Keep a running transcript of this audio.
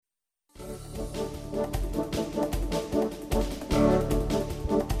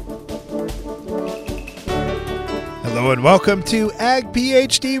Hello and welcome to Ag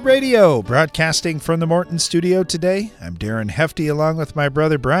PhD Radio, broadcasting from the Morton studio today. I'm Darren Hefty along with my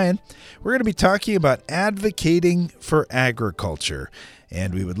brother Brian. We're going to be talking about advocating for agriculture,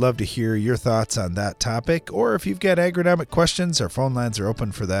 and we would love to hear your thoughts on that topic, or if you've got agronomic questions, our phone lines are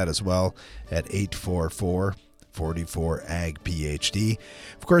open for that as well at 844-44-AG-PhD.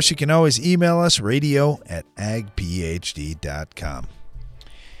 Of course, you can always email us, radio@agphd.com.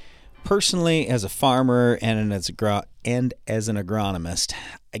 Personally, as a farmer and as an agronomist,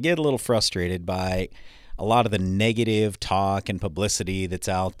 I get a little frustrated by a lot of the negative talk and publicity that's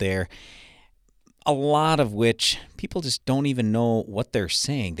out there, a lot of which people just don't even know what they're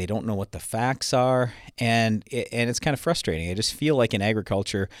saying. They don't know what the facts are, and it's kind of frustrating. I just feel like in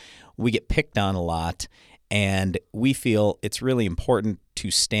agriculture, we get picked on a lot, and we feel it's really important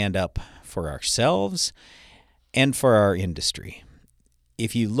to stand up for ourselves and for our industry.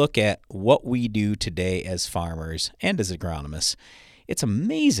 If you look at what we do today as farmers and as agronomists, it's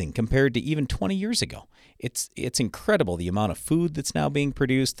amazing compared to even 20 years ago. It's incredible the amount of food that's now being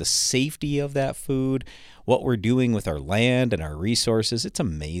produced, the safety of that food, what we're doing with our land and our resources. It's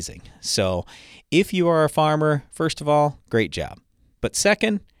amazing. So if you are a farmer, first of all, great job. But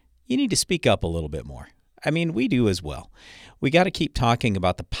second, you need to speak up a little bit more. I mean, we do as well. We got to keep talking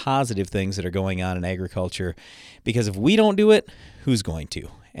about the positive things that are going on in agriculture, because if we don't do it, who's going to?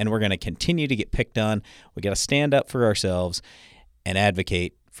 And we're going to continue to get picked on. We got to stand up for ourselves and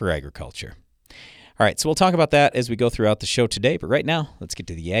advocate for agriculture. All right, so we'll talk about that as we go throughout the show today. But right now, let's get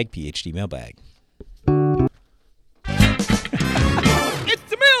to the Ag PhD mailbag. It's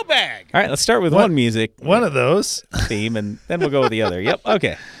the mailbag. All right, let's start with one music. One of those. Theme, and then we'll go with the other. Yep,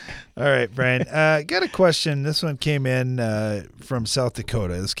 okay. All right, Brian. Got a question. This one came in from South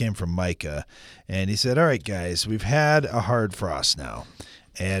Dakota. This came from Micah. And he said, all right, guys, we've had a hard frost now,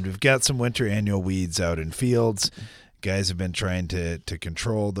 and we've got some winter annual weeds out in fields. Guys have been trying to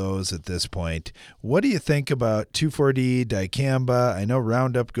control those at this point. What do you think about 2,4-D, dicamba? I know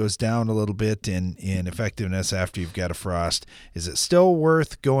Roundup goes down a little bit in effectiveness after you've got a frost. Is it still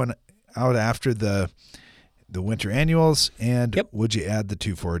worth going out after the winter annuals, and Would you add the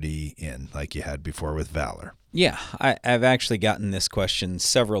 2,4-D in like you had before with Valor? Yeah, I've actually gotten this question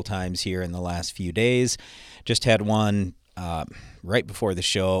several times here in the last few days. Just had one right before the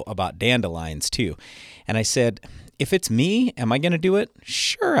show about dandelions too. And I said, if it's me, am I going to do it?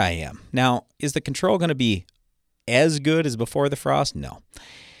 Sure I am. Now, is the control going to be as good as before the frost? No.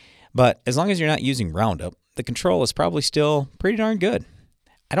 But as long as you're not using Roundup, the control is probably still pretty darn good.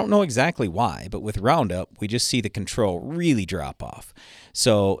 I don't know exactly why, but with Roundup, we just see the control really drop off.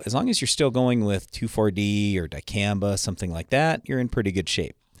 So as long as you're still going with 2,4-D or dicamba, something like that, you're in pretty good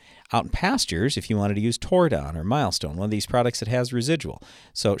shape. Out in pastures, if you wanted to use Tordon or Milestone, one of these products that has residual.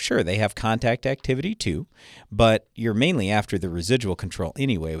 So sure, they have contact activity too, but you're mainly after the residual control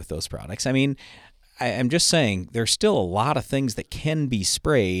anyway with those products. I mean, I'm just saying there's still a lot of things that can be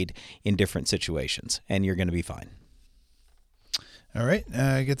sprayed in different situations, and you're going to be fine. All right,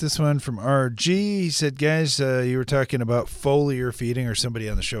 I get this one from RG. He said, guys, you were talking about foliar feeding, or somebody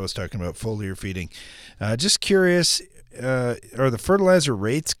on the show was talking about foliar feeding. Just curious, are the fertilizer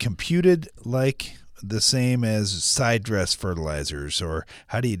rates computed like the same as side dress fertilizers, or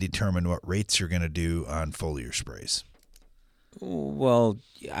how do you determine what rates you're going to do on foliar sprays? Well,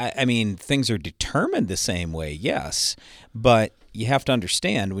 I mean, things are determined the same way, yes, but you have to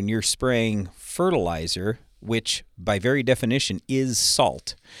understand when you're spraying fertilizer, which by very definition is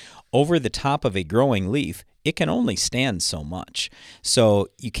salt, over the top of a growing leaf, it can only stand so much. So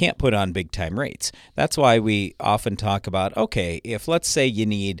you can't put on big time rates. That's why we often talk about, okay, if let's say you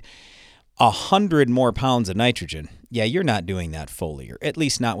need 100 more pounds of nitrogen, yeah, you're not doing that foliar, at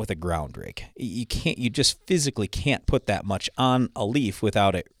least not with a ground rig. You just physically can't put that much on a leaf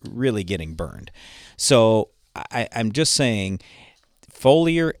without it really getting burned. So I'm just saying,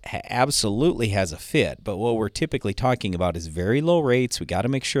 foliar absolutely has a fit, but what we're typically talking about is very low rates. We got to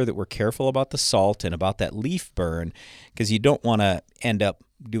make sure that we're careful about the salt and about that leaf burn, because you don't want to end up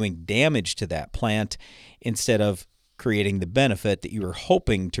doing damage to that plant instead of creating the benefit that you were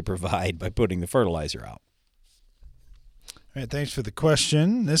hoping to provide by putting the fertilizer out. All right, thanks for the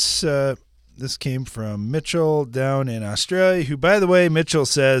question. This came from Mitchell down in Australia, who, by the way, Mitchell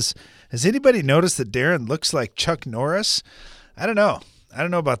says, has anybody noticed that Darren looks like Chuck Norris? I don't know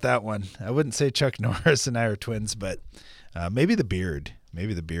about that one. I wouldn't say Chuck Norris and I are twins, but maybe the beard.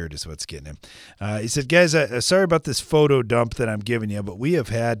 Maybe the beard is what's getting him. He said, guys, sorry about this photo dump that I'm giving you, but we have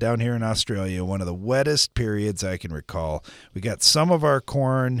had down here in Australia one of the wettest periods I can recall. We got some of our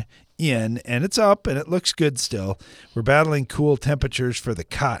corn in, and it's up, and it looks good still. We're battling cool temperatures for the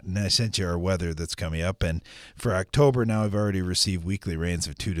cotton. I sent you our weather that's coming up, and for October now, we've already received weekly rains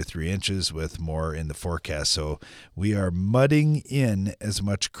of 2 to 3 inches with more in the forecast. So we are mudding in as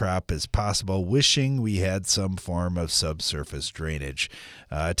much crop as possible, wishing we had some form of subsurface drainage.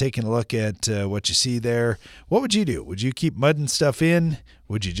 Taking a look at what you see there, what would you do? Would you keep mudding stuff in?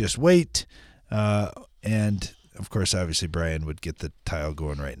 Would you just wait? And of course, obviously, Brian would get the tile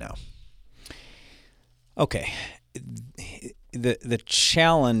going right now. Okay. The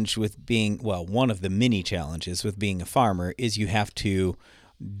challenge with being, well, one of the many challenges with being a farmer is you have to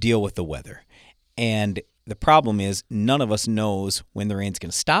deal with the weather. And the problem is none of us knows when the rain's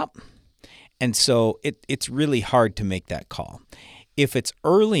going to stop. And so it's really hard to make that call. If it's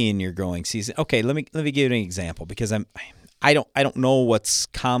early in your growing season, okay, let me give you an example, because I don't know what's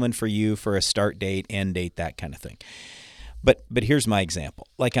common for you for a start date, end date, that kind of thing. But here's my example.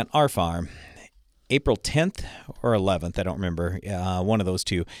 Like on our farm, April 10th or 11th, I don't remember, one of those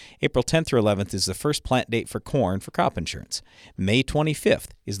two. April 10th or 11th is the first plant date for corn for crop insurance. May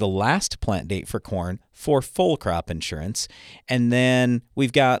 25th is the last plant date for corn for full crop insurance. And then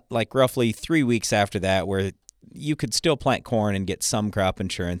we've got like roughly 3 weeks after that where you could still plant corn and get some crop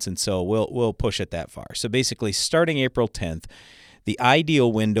insurance, and so we'll push it that far. So basically, starting April 10th, the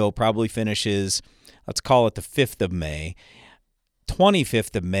ideal window probably finishes, let's call it the 5th of May.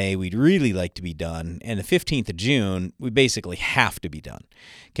 25th of May, we'd really like to be done, and the 15th of June, we basically have to be done.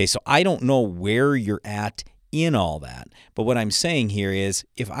 Okay, so I don't know where you're at in all that, but what I'm saying here is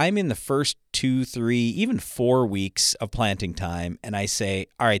if I'm in the first 2, 3, even 4 weeks of planting time, and I say,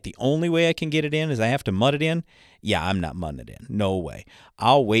 all right, the only way I can get it in is I have to mud it in, yeah, I'm not mudding it in. No way.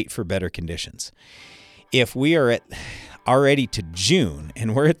 I'll wait for better conditions. If we are at already to June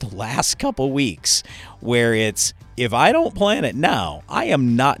and we're at the last couple weeks where it's, if I don't plant it now, I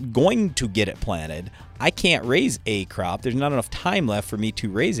am not going to get it planted. I can't raise a crop. There's not enough time left for me to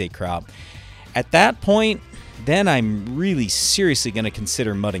raise a crop. At that point, then I'm really seriously going to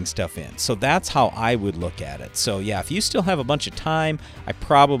consider mudding stuff in. So that's how I would look at it. So yeah, if you still have a bunch of time, I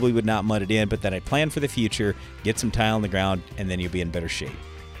probably would not mud it in, but then I'd plan for the future, get some tile in the ground, and then you'll be in better shape.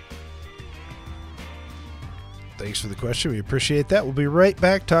 Thanks for the question. We appreciate that. We'll be right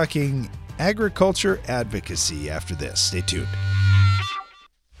back talking agriculture advocacy after this. Stay tuned.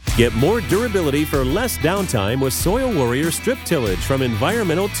 Get more durability for less downtime with Soil Warrior Strip Tillage from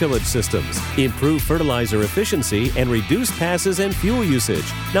Environmental Tillage Systems. Improve fertilizer efficiency and reduce passes and fuel usage.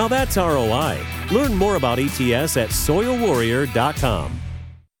 Now that's ROI. Learn more about ETS at soilwarrior.com.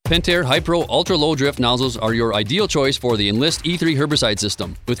 Pentair Hypro Ultra Low Drift nozzles are your ideal choice for the Enlist E3 herbicide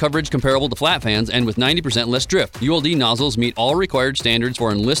system. With coverage comparable to flat fans and with 90% less drift, ULD nozzles meet all required standards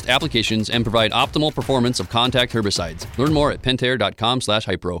for Enlist applications and provide optimal performance of contact herbicides. Learn more at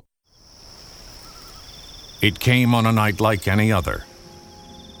pentair.com/hypro. It came on a night like any other,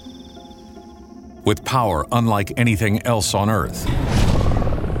 with power unlike anything else on Earth.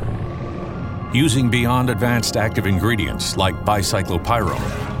 Using beyond advanced active ingredients like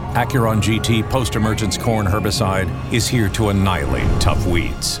bicyclopyrrole, Acuron GT post-emergence corn herbicide is here to annihilate tough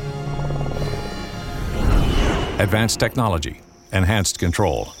weeds. Advanced technology, enhanced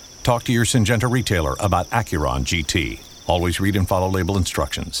control. Talk to your Syngenta retailer about Acuron GT. Always read and follow label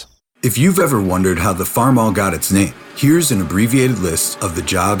instructions. If you've ever wondered how the Farmall got its name, here's an abbreviated list of the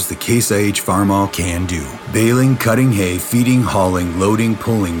jobs the Case IH Farmall can do. Baling, cutting hay, feeding, hauling, loading,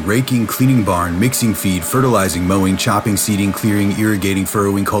 pulling, raking, cleaning barn, mixing feed, fertilizing, mowing, chopping, seeding, clearing, irrigating,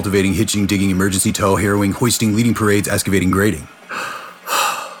 furrowing, cultivating, hitching, digging, emergency tow, harrowing, hoisting, leading parades, excavating, grading.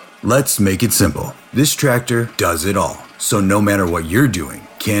 Let's make it simple. This tractor does it all. So no matter what you're doing,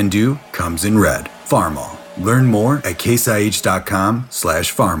 Can Do comes in red. Farmall. Learn more at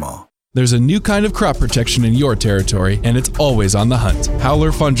caseih.com/farmall. There's a new kind of crop protection in your territory, and it's always on the hunt.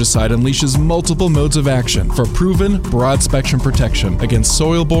 Howler fungicide unleashes multiple modes of action for proven, broad-spectrum protection against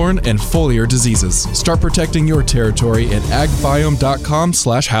soil-borne and foliar diseases. Start protecting your territory at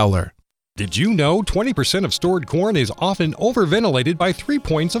agbiome.com/howler. Did you know 20% of stored corn is often overventilated by 3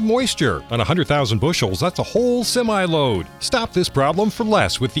 points of moisture? On 100,000 bushels, that's a whole semi-load. Stop this problem for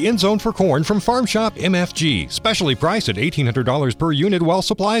less with the End Zone for Corn from Farm Shop MFG, specially priced at $1,800 per unit while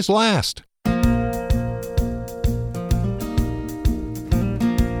supplies last.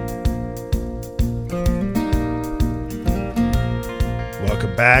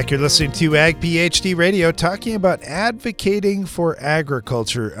 Welcome back. You're listening to Ag PhD Radio, talking about advocating for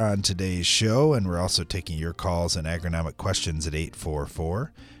agriculture on today's show. And we're also taking your calls and agronomic questions at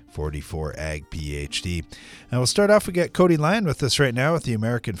 844-44-AG-PhD. Now we'll start off, we got Cody Lyon with us right now with the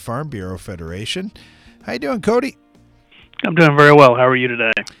American Farm Bureau Federation. How you doing, Cody? I'm doing very well. How are you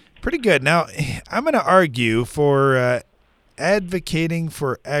today? Pretty good. Now, I'm going to argue for advocating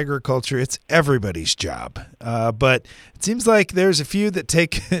for agriculture. It's everybody's job, but it seems like there's a few that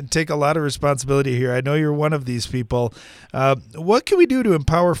take a lot of responsibility here. I know you're one of these people. What can we do to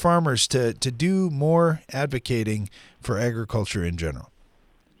empower farmers to do more advocating for agriculture in general?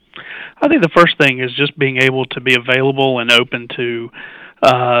 I think the first thing is just being able to be available and open to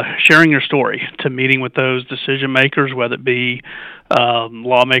sharing your story, to meeting with those decision makers, whether it be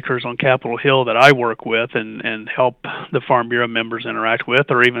lawmakers on Capitol Hill that I work with and help the Farm Bureau members interact with,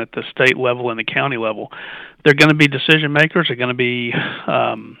 or even at the state level and the county level. They're going to be decision makers. They're going to be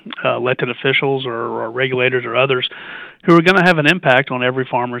elected officials or regulators or others who are going to have an impact on every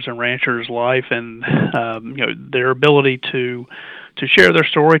farmer's and rancher's life, and their ability to share their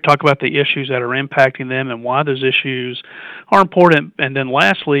story, talk about the issues that are impacting them and why those issues are important. And then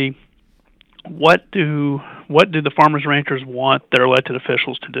lastly, what do the farmers and ranchers want their elected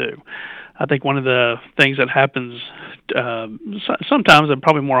officials to do? I think one of the things that happens sometimes, and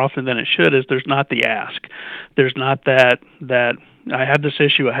probably more often than it should, is there's not the ask. There's not that I have this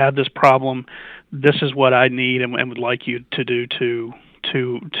issue, I have this problem, this is what I need and would like you to do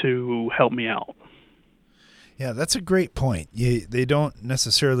to help me out. Yeah, that's a great point. They don't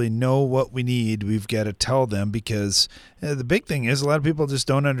necessarily know what we need. We've got to tell them, because the big thing is a lot of people just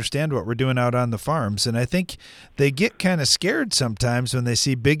don't understand what we're doing out on the farms. And I think they get kind of scared sometimes when they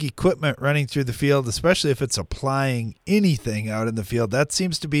see big equipment running through the field, especially if it's applying anything out in the field. That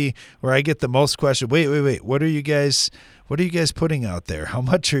seems to be where I get the most question. Wait. What are you guys putting out there? How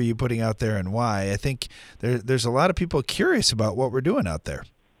much are you putting out there, and why? I think there's a lot of people curious about what we're doing out there.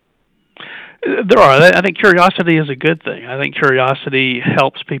 There are. I think curiosity is a good thing. I think curiosity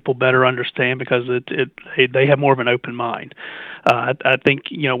helps people better understand because they have more of an open mind. I think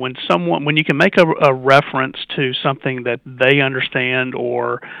when you can make a reference to something that they understand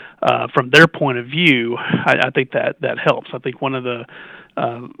or from their point of view, I think that helps. I think one of the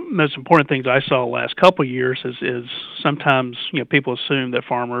most important things I saw the last couple of years is sometimes people assume that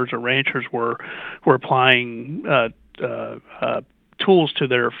farmers or ranchers were applying tools to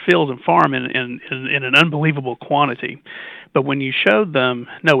their fields and farm in an unbelievable quantity. But when you showed them,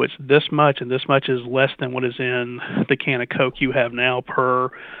 no, it's this much, and this much is less than what is in the can of Coke you have now per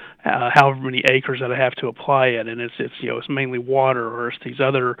however many acres that I have to apply it, and it's mainly water, or it's these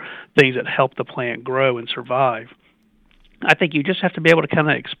other things that help the plant grow and survive. I think you just have to be able to kind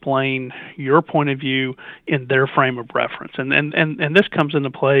of explain your point of view in their frame of reference. And this comes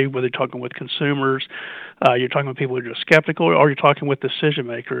into play whether you're talking with consumers, you're talking with people who are just skeptical, or you're talking with decision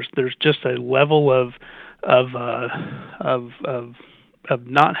makers. There's just a level of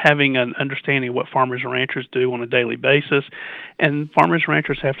not having an understanding of what farmers and ranchers do on a daily basis. And farmers and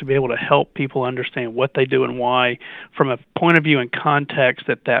ranchers have to be able to help people understand what they do and why from a point of view and context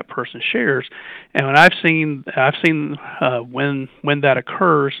that person shares. And when I've seen when that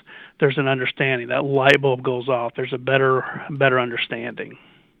occurs, there's an understanding. That light bulb goes off. There's a better understanding.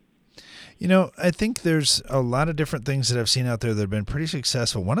 I think there's a lot of different things that I've seen out there that have been pretty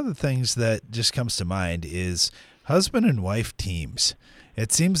successful. One of the things that just comes to mind is husband and wife teams.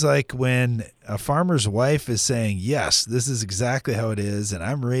 It seems like when a farmer's wife is saying, yes, this is exactly how it is, and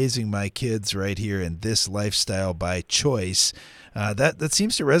I'm raising my kids right here in this lifestyle by choice, that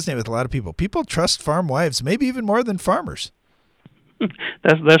seems to resonate with a lot of people. People trust farm wives, maybe even more than farmers.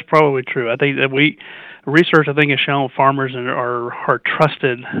 That's probably true. I think that research has shown farmers are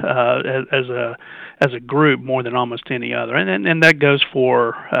trusted as a group more than almost any other, and that goes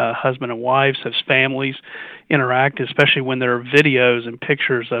for husband and wives as families interact, especially when there are videos and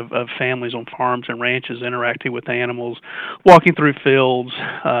pictures of families on farms and ranches interacting with animals, walking through fields,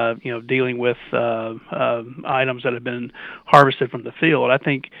 dealing with items that have been harvested from the field. I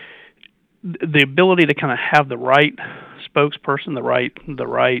think the ability to kind of have the right spokesperson, the right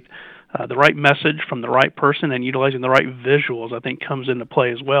message from the right person, and utilizing the right visuals, I think, comes into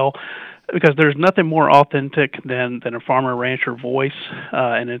play as well. Because there's nothing more authentic than a farmer rancher voice,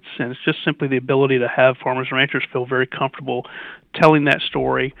 and it's just simply the ability to have farmers and ranchers feel very comfortable telling that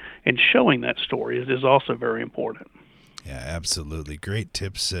story and showing that story is also very important. Yeah, absolutely. Great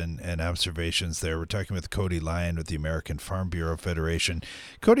tips and observations there. We're talking with Cody Lyon with the American Farm Bureau Federation.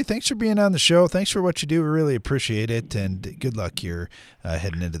 Cody, thanks for being on the show. Thanks for what you do. We really appreciate it, and good luck here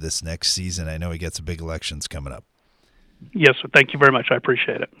heading into this next season. I know we got some big elections coming up. Yes, thank you very much. I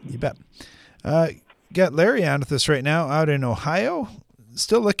appreciate it. You bet. Got Larry on with us right now out in Ohio.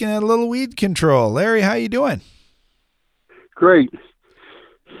 Still looking at a little weed control. Larry, how you doing? Great.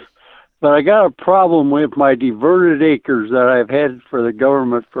 But I got a problem with my diverted acres that I've had for the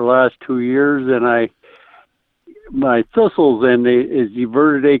government for the last 2 years, and my thistles and his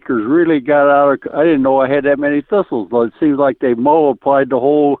diverted acres really got out of. I didn't know I had that many thistles. It seems like they multiplied the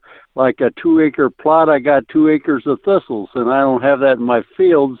whole, like a 2-acre plot. I got 2 acres of thistles, and I don't have that in my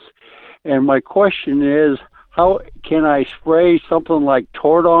fields. And my question is, how can I spray something like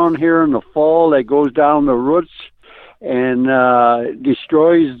Tordon here in the fall that goes down the roots and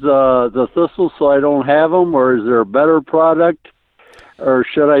destroys the thistles so I don't have them? Or is there a better product? Or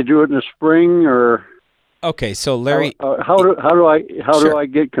should I do it in the spring? Or okay, so Larry, how do I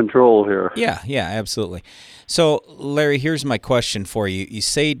get control here? Yeah, absolutely. So Larry, here's my question for you. You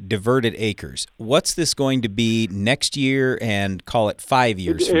say diverted acres. What's this going to be next year, and call it 5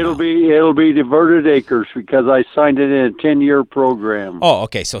 years from now? It'll be diverted acres because I signed it in a 10-year program. Oh,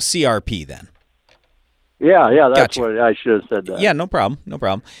 okay. So CRP then. Yeah, that's Gotcha. what I should have said that. Yeah, no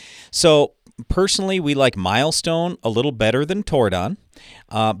problem. So personally, we like Milestone a little better than Tordon.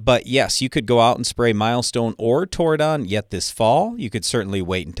 But yes, you could go out and spray Milestone or Tordon yet this fall. You could certainly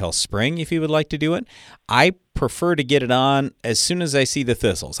wait until spring if you would like to do it. I prefer to get it on as soon as I see the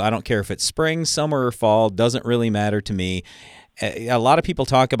thistles. I don't care if it's spring, summer, or fall. Doesn't really matter to me. A lot of people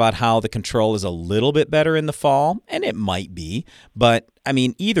talk about how the control is a little bit better in the fall, and it might be. But, I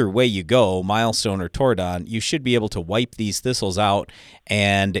mean, either way you go, Milestone or Tordon, you should be able to wipe these thistles out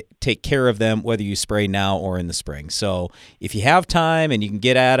and take care of them whether you spray now or in the spring. So if you have time and you can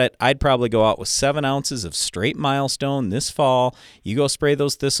get at it, I'd probably go out with 7 ounces of straight Milestone this fall. You go spray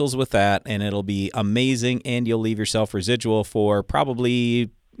those thistles with that, and it'll be amazing, and you'll leave yourself residual for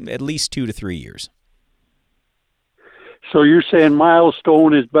probably at least 2 to 3 years. So you're saying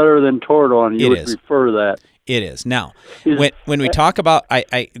Milestone is better than Tordon? You would prefer that? It is. Now, when we talk about,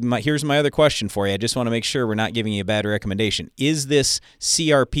 here's my other question for you. I just want to make sure we're not giving you a bad recommendation. Is this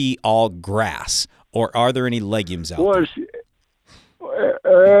CRP all grass, or are there any legumes out there?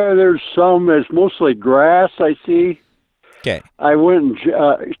 There's some. It's mostly grass, I see. Okay. I went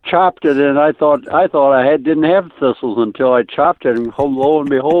and chopped it, and I thought I didn't have thistles until I chopped it, and lo and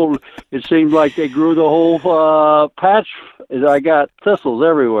behold, it seemed like they grew the whole patch. I got thistles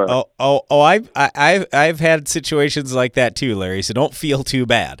everywhere. I've had situations like that too, Larry. So don't feel too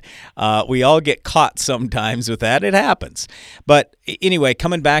bad. We all get caught sometimes with that. It happens. But anyway,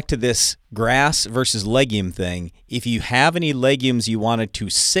 coming back to this grass versus legume thing, if you have any legumes you wanted to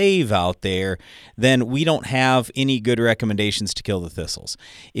save out there, then we don't have any good recommendations to kill the thistles.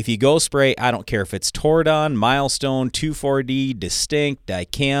 If you go spray, I don't care if it's Tordon, Milestone, 2,4-D, Distinct,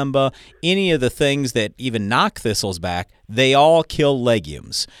 Dicamba, any of the things that even knock thistles back, they all kill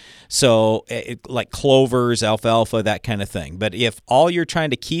legumes. So like clovers, alfalfa, that kind of thing. But if all you're trying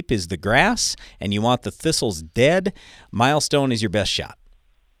to keep is the grass and you want the thistles dead, Milestone is your best shot.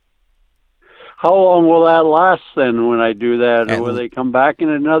 How long will that last then when I do that? Or will they come back in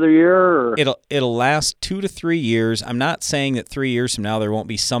another year? Or? It'll last 2 to 3 years. I'm not saying that 3 years from now there won't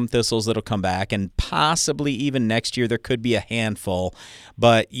be some thistles that'll come back, and possibly even next year there could be a handful,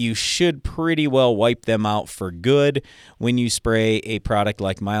 but you should pretty well wipe them out for good when you spray a product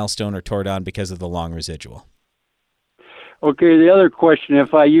like Milestone or Tordon because of the long residual. Okay, the other question,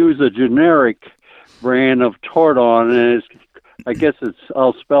 if I use a generic brand of Tordon, and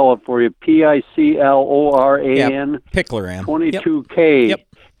I'll spell it for you, Picloran. Picloran. 22K. Yep.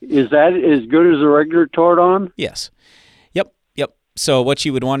 Is that as good as a regular Tordon? Yes. Yep. So what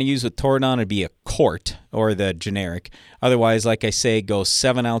you would want to use with Tordon would be a quart, or the generic. Otherwise, like I say, go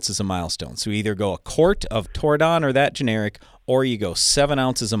 7 ounces of Milestone. So either go a quart of Tordon or that generic, or you go 7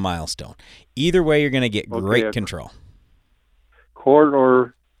 ounces of Milestone. Either way, you're going to get great control. Quart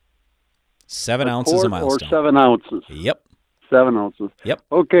or 7 ounces of Milestone. Or 7 ounces. Yep. 7 ounces. Yep.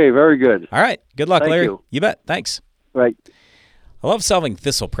 Okay, very good. All right. Good luck, Thank Larry. You bet. Thanks. Right. I love solving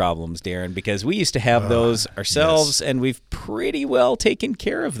thistle problems, Darren, because we used to have those ourselves, and we've pretty well taken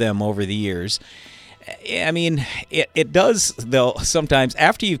care of them over the years. I mean, it does, though, sometimes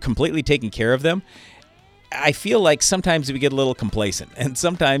after you've completely taken care of them, I feel like sometimes we get a little complacent, and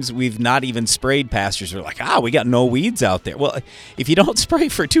sometimes we've not even sprayed pastures. We're like, we got no weeds out there. Well, if you don't spray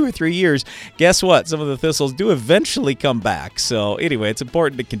for 2 or 3 years, guess what? Some of the thistles do eventually come back. So anyway, it's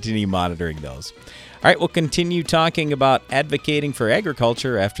important to continue monitoring those. All right, we'll continue talking about advocating for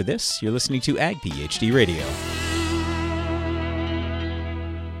agriculture after this. You're listening to Ag PhD Radio.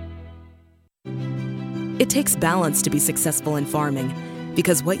 It takes balance to be successful in farming,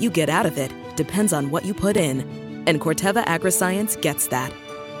 because what you get out of it depends on what you put in. And Corteva Agriscience gets that.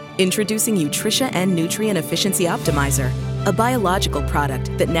 Introducing Utrisha N Nutrient Efficiency Optimizer, a biological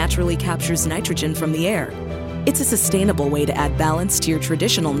product that naturally captures nitrogen from the air. It's a sustainable way to add balance to your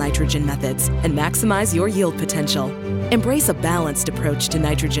traditional nitrogen methods and maximize your yield potential. Embrace a balanced approach to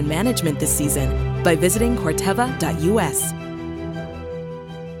nitrogen management this season by visiting Corteva.us.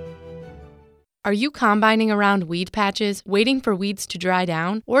 Are you combining around weed patches, waiting for weeds to dry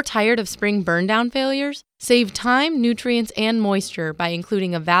down, or tired of spring burn-down failures? Save time, nutrients, and moisture by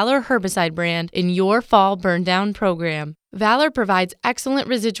including a Valor herbicide brand in your fall burn-down program. Valor provides excellent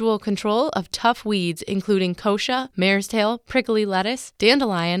residual control of tough weeds including kochia, mare's tail, prickly lettuce,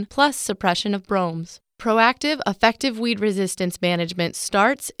 dandelion, plus suppression of bromes. Proactive, effective weed resistance management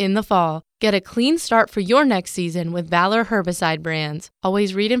starts in the fall. Get a clean start for your next season with Valor herbicide brands.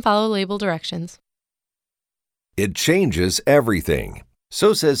 Always read and follow label directions. It changes everything.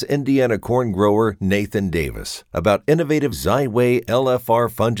 So says Indiana corn grower Nathan Davis about innovative Xyway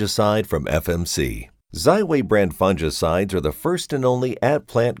LFR fungicide from FMC. Xyway brand fungicides are the first and only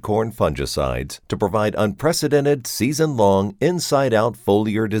at-plant corn fungicides to provide unprecedented season-long inside-out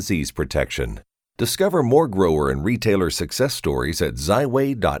foliar disease protection. Discover more grower and retailer success stories at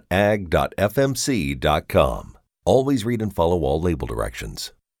xyway.ag.fmc.com. Always read and follow all label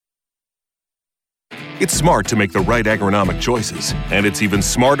directions. It's smart to make the right agronomic choices, and it's even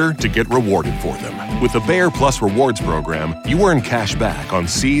smarter to get rewarded for them. With the Bayer Plus Rewards program, you earn cash back on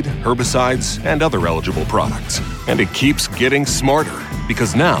seed, herbicides, and other eligible products. And it keeps getting smarter,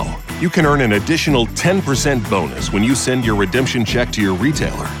 because now you can earn an additional 10% bonus when you send your redemption check to your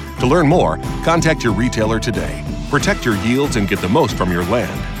retailer. To learn more, contact your retailer today. Protect your yields and get the most from your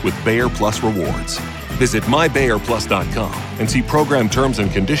land with Bayer Plus Rewards. Visit mybayerplus.com and see program terms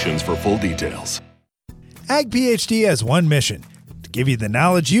and conditions for full details. Ag PhD has one mission: to give you the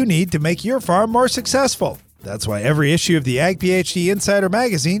knowledge you need to make your farm more successful. That's why every issue of the Ag PhD Insider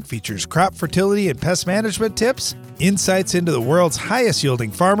magazine features crop fertility and pest management tips, insights into the world's highest yielding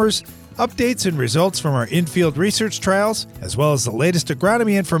farmers, updates and results from our in-field research trials, as well as the latest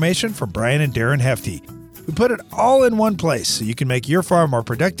agronomy information from Brian and Darren Hefty. We put it all in one place so you can make your farm more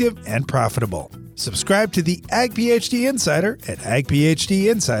productive and profitable. Subscribe to the Ag PhD Insider at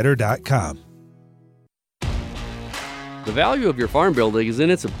agphdinsider.com. The value of your farm building is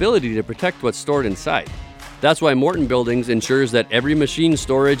in its ability to protect what's stored inside. That's why Morton Buildings ensures that every machine,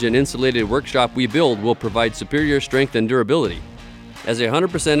 storage, and insulated workshop we build will provide superior strength and durability. As a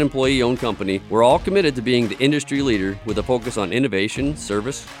 100% employee-owned company, we're all committed to being the industry leader with a focus on innovation,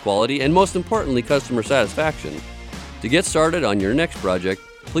 service, quality, and most importantly, customer satisfaction. To get started on your next project,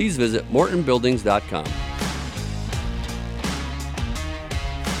 please visit mortonbuildings.com.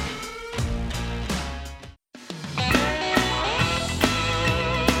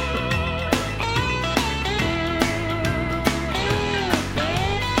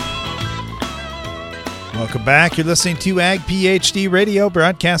 Welcome back. You're listening to Ag PhD Radio,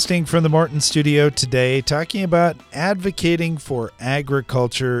 broadcasting from the Morton studio today, talking about advocating for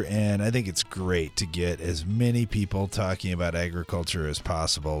agriculture, and I think it's great to get as many people talking about agriculture as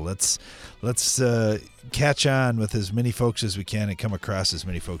possible. Let's catch on with as many folks as we can and come across as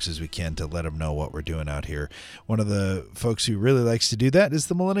many folks as we can to let them know what we're doing out here. One of the folks who really likes to do that is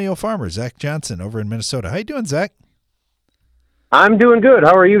the millennial farmer, Zach Johnson, over in Minnesota. How you doing, Zach? I'm doing good.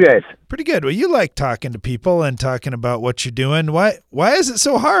 How are you guys? Pretty good. Well, you like talking to people and talking about what you're doing. Why is it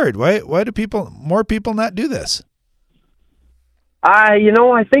so hard? Why do more people not do this? I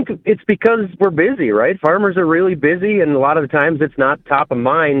think it's because we're busy, right? Farmers are really busy, and a lot of the times it's not top of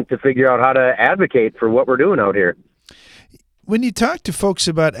mind to figure out how to advocate for what we're doing out here. When you talk to folks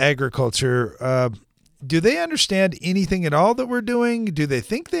about agriculture, do they understand anything at all that we're doing? Do they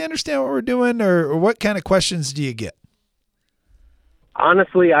think they understand what we're doing, or what kind of questions do you get?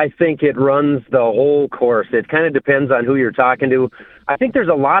 Honestly, I think it runs the whole course. It kind of depends on who you're talking to. I think there's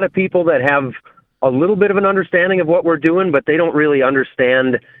a lot of people that have a little bit of an understanding of what we're doing, but they don't really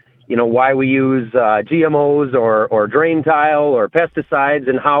understand, why we use GMOs or drain tile or pesticides,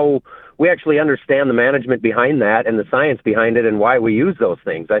 and how we actually understand the management behind that and the science behind it and why we use those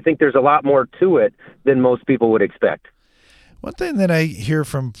things. I think there's a lot more to it than most people would expect. One thing that I hear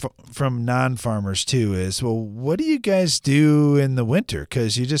from non-farmers too is, well, what do you guys do in the winter?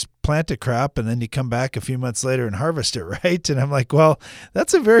 Because you just plant a crop and then you come back a few months later and harvest it, right? And I'm like, well,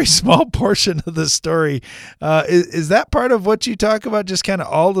 that's a very small portion of the story. Is that part of what you talk about, just kind of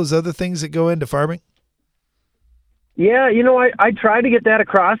all those other things that go into farming? Yeah, I try to get that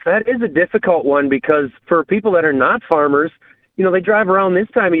across. That is a difficult one because for people that are not farmers, they drive around this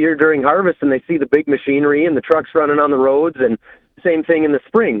time of year during harvest and they see the big machinery and the trucks running on the roads, and same thing in the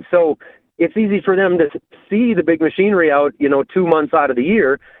spring. So it's easy for them to see the big machinery out, 2 months out of the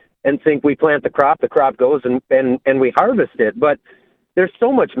year and think we plant the crop goes and we harvest it. But there's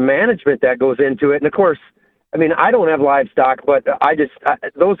so much management that goes into it. And of course, I don't have livestock, but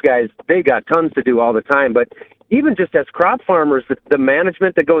those guys, they got tons to do all the time. But even just as crop farmers, the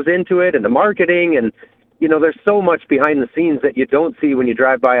management that goes into it and the marketing and, you know, there's so much behind the scenes that you don't see when you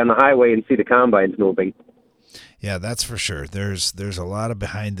drive by on the highway and see the combines moving. Yeah, that's for sure. There's a lot of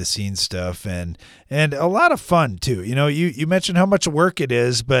behind the scenes stuff and a lot of fun too. You know, you mentioned how much work it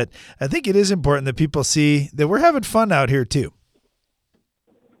is, but I think it is important that people see that we're having fun out here too.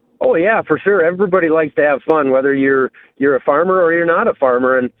 Oh yeah, for sure. Everybody likes to have fun, whether you're a farmer or you're not a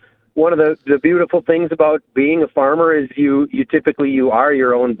farmer. And one of the beautiful things about being a farmer is you typically are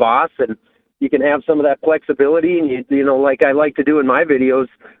your own boss, and you can have some of that flexibility. And you know, like I like to do in my videos,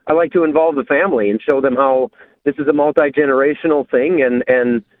 I like to involve the family and show them how this is a multi-generational thing,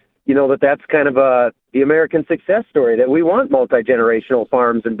 and you know that's kind of the American success story, that we want multi-generational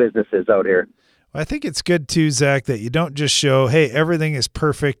farms and businesses out here. Well, I think it's good too, Zach, that you don't just show, hey, everything is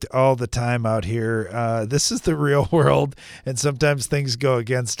perfect all the time out here. This is the real world, and sometimes things go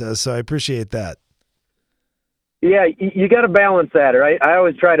against us, so I appreciate that. Yeah, you got to balance that, right? I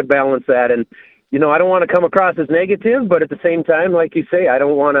always try to balance that, and you know, I don't want to come across as negative, but at the same time, like you say, I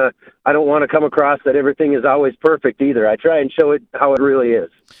don't want to come across that everything is always perfect either. I try and show it how it really is.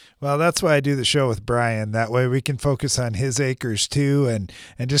 Well, that's why I do the show with Brian. That way we can focus on his acres too, and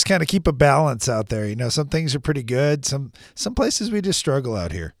just kind of keep a balance out there. You know, some things are pretty good. Some places we just struggle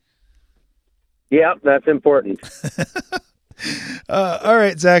out here. Yeah, that's important. All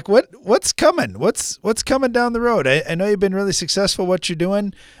right, Zach, what's coming? What's coming down the road? I know you've been really successful what you're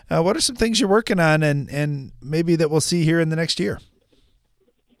doing. What are some things you're working on and maybe that we'll see here in the next year?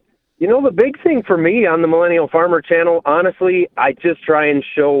 You know, the big thing for me on the Millennial Farmer channel, honestly, I just try and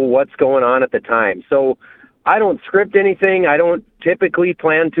show what's going on at the time. So I don't script anything. I don't typically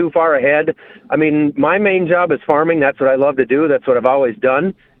plan too far ahead. I mean, my main job is farming. That's what I love to do. That's what I've always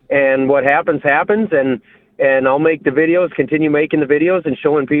done. And what happens, happens. And I'll make the videos, continue making the videos and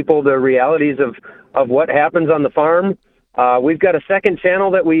showing people the realities of what happens on the farm. We've got a second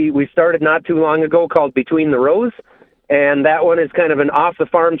channel that we started not too long ago called Between the Rows. And that one is kind of an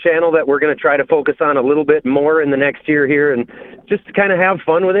off-the-farm channel that we're going to try to focus on a little bit more in the next year here, and just to kind of have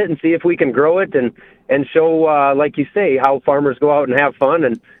fun with it and see if we can grow it and show, like you say, how farmers go out and have fun.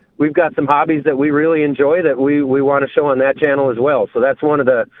 And we've got some hobbies that we really enjoy that we want to show on that channel as well. So that's one of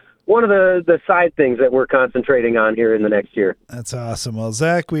the side things that we're concentrating on here in the next year. That's awesome. Well,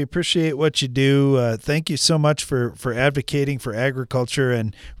 Zach, we appreciate what you do. Thank you so much for advocating for agriculture,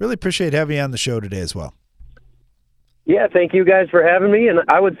 and really appreciate having you on the show today as well. Yeah, thank you guys for having me, and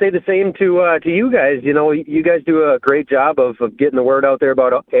I would say the same to you guys. You know, you guys do a great job of getting the word out there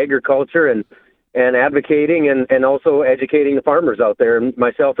about agriculture and advocating and also educating the farmers out there,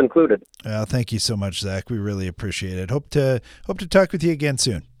 myself included. Thank you so much, Zach. We really appreciate it. Hope to talk with you again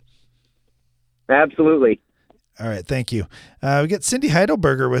soon. Absolutely. All right, thank you. We got Cindy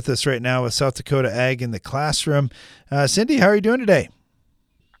Heidelberger with us right now with South Dakota Ag in the Classroom. Cindy, how are you doing today?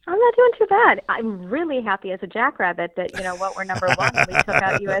 I'm not doing too bad. I'm really happy as a jackrabbit that, you know what, we're number one and we took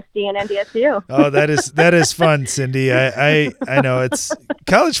out USD and NDSU. Oh, that is fun, Cindy. I know it's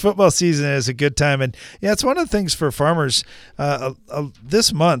college football season is a good time. And yeah, it's one of the things for farmers.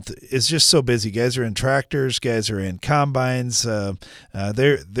 This month is just so busy. Guys are in tractors, guys are in combines.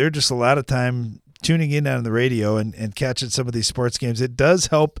 They're just a lot of time tuning in on the radio and catching some of these sports games. It does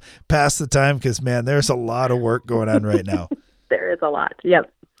help pass the time because, man, there's a lot of work going on right now. There is a lot.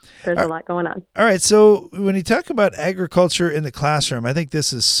 Yep. There's a lot going on. All right. So when you talk about agriculture in the classroom, I think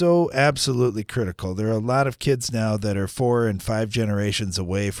this is so absolutely critical. There are a lot of kids now that are 4 and 5 generations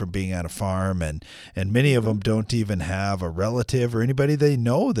away from being on a farm, and many of them don't even have a relative or anybody they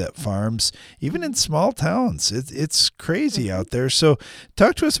know that farms, even in small towns. It's crazy out there. So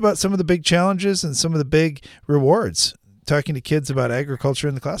talk to us about some of the big challenges and some of the big rewards talking to kids about agriculture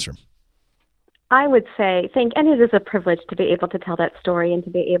in the classroom. I would say, and it is a privilege to be able to tell that story and to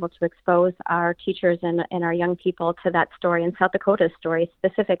be able to expose our teachers and our young people to that story and South Dakota's story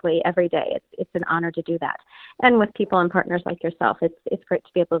specifically every day. It's an honor to do that. And with people and partners like yourself, it's great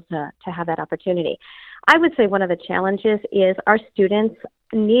to be able to have that opportunity. I would say one of the challenges is our students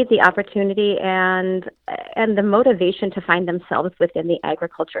need the opportunity and the motivation to find themselves within the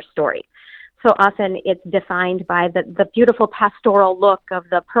agriculture story. So often it's defined by the beautiful pastoral look of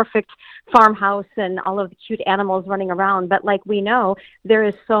the perfect farmhouse and all of the cute animals running around. But like we know, there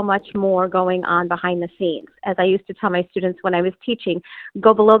is so much more going on behind the scenes. As I used to tell my students when I was teaching,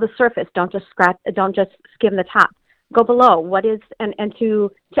 go below the surface. Don't just skim the top. Go below. What is and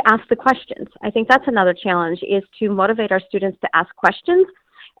to ask the questions. I think that's another challenge, is to motivate our students to ask questions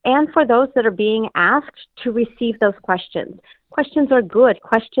and for those that are being asked to receive those questions. Questions are good.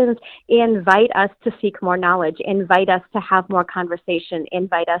 Questions invite us to seek more knowledge, invite us to have more conversation,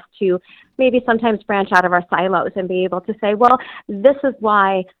 invite us to maybe sometimes branch out of our silos and be able to say, well, this is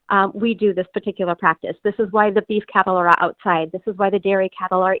why we do this particular practice. This is why the beef cattle are outside. This is why the dairy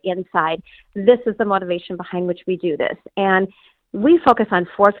cattle are inside. This is the motivation behind which we do this. And we focus on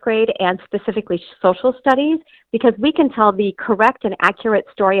fourth grade and specifically social studies because we can tell the correct and accurate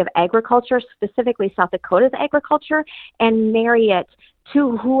story of agriculture, specifically South Dakota's agriculture, and marry it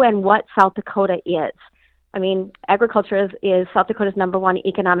to who and what South Dakota is. I mean, agriculture is South Dakota's number one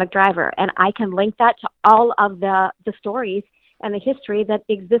economic driver, and I can link that to all of the stories and the history that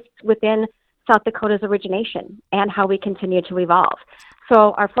exists within South Dakota's origination and how we continue to evolve.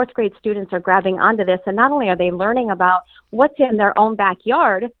 So our fourth grade students are grabbing onto this, and not only are they learning about what's in their own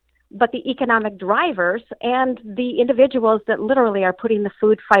backyard, but the economic drivers and the individuals that literally are putting the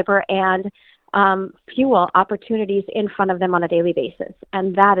food, fiber, and fuel opportunities in front of them on a daily basis.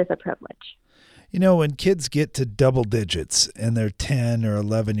 And that is a privilege. You know, when kids get to double digits and they're 10 or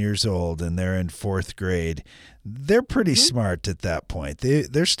 11 years old and they're in fourth grade, they're pretty smart at that point.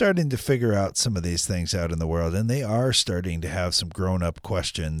 They're starting to figure out some of these things out in the world, and they are starting to have some grown-up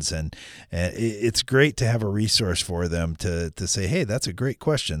questions. And it's great to have a resource for them to say, hey, that's a great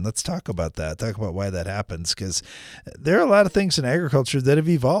question. Let's talk about that. Talk about why that happens, because there are a lot of things in agriculture that have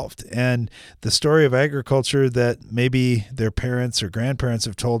evolved. And the story of agriculture that maybe their parents or grandparents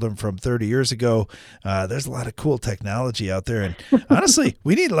have told them from 30 years ago, there's a lot of cool technology out there. And honestly,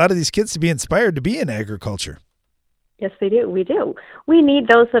 we need a lot of these kids to be inspired to be in agriculture. Yes, we do. We do. We need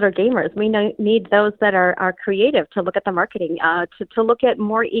those that are gamers. We need those that are creative to look at the marketing, to look at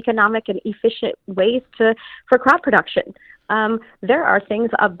more economic and efficient ways for crop production. There are things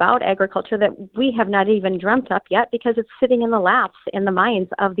about agriculture that we have not even dreamt up yet because it's sitting in the laps, in the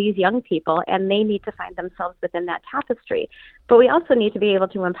minds of these young people, and they need to find themselves within that tapestry. But we also need to be able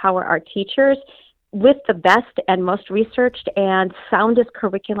to empower our teachers with the best and most researched and soundest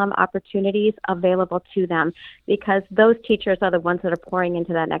curriculum opportunities available to them, because those teachers are the ones that are pouring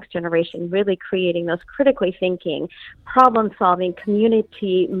into that next generation, really creating those critically thinking, problem-solving,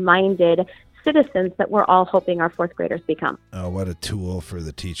 community-minded citizens that we're all hoping our fourth graders become. Oh, what a tool for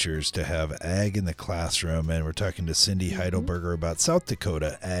the teachers to have ag in the classroom. And we're talking to Cindy Heidelberger about South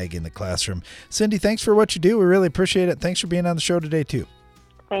Dakota ag in the classroom. Cindy, thanks for what you do. We really appreciate it. Thanks for being on the show today, too.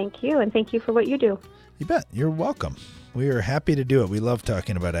 Thank you, and thank you for what you do. You bet. You're welcome. We are happy to do it. We love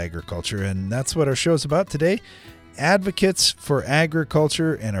talking about agriculture, and that's what our show's about today. Advocates for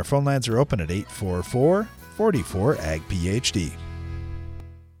agriculture, and our phone lines are open at 844-44-AG-PHD.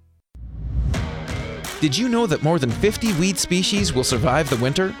 Did you know that more than 50 weed species will survive the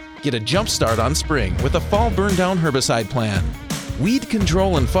winter? Get a jump start on spring with a fall burn-down herbicide plan. Weed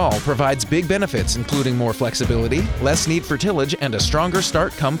control in fall provides big benefits, including more flexibility, less need for tillage, and a stronger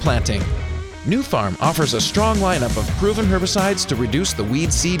start come planting. New Farm offers a strong lineup of proven herbicides to reduce the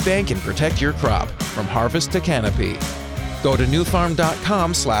weed seed bank and protect your crop from harvest to canopy. Go to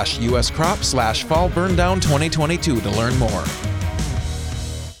newfarm.com/UScrop/fall burndown 2022 to learn more.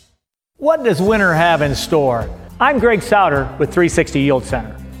 What does winter have in store? I'm Greg Souter with 360 Yield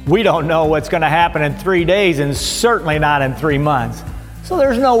Center. We don't know what's going to happen in 3 days and certainly not in 3 months. So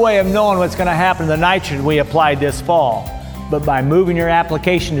there's no way of knowing what's going to happen to the nitrogen we applied this fall. But by moving your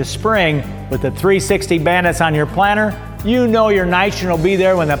application to spring with the 360 Bandits on your planter, you know your nitrogen will be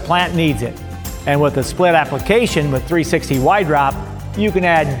there when the plant needs it. And with the split application with 360 Wide Drop, you can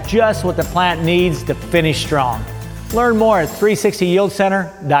add just what the plant needs to finish strong. Learn more at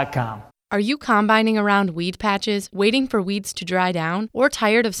 360yieldcenter.com. Are you combining around weed patches, waiting for weeds to dry down, or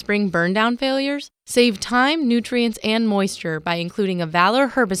tired of spring burn-down failures? Save time, nutrients, and moisture by including a Valor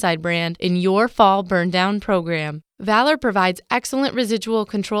herbicide brand in your fall burn-down program. Valor provides excellent residual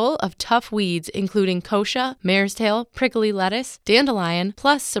control of tough weeds including kochia, mare's tail, prickly lettuce, dandelion,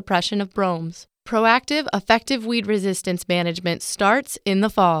 plus suppression of bromes. Proactive, effective weed resistance management starts in the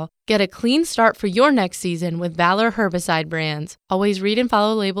fall. Get a clean start for your next season with Valor herbicide brands. Always read and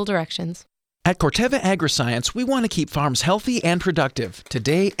follow label directions. At Corteva Agriscience, we want to keep farms healthy and productive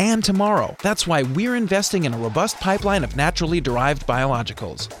today and tomorrow. That's why we're investing in a robust pipeline of naturally derived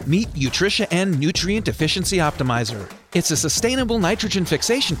biologicals. Meet Nutritia N Nutrient Efficiency Optimizer. It's a sustainable nitrogen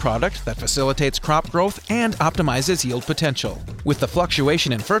fixation product that facilitates crop growth and optimizes yield potential. With the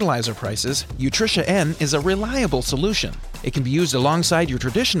fluctuation in fertilizer prices, Nutritia N is a reliable solution. It can be used alongside your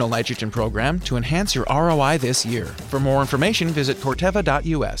traditional nitrogen program to enhance your ROI this year. For more information, visit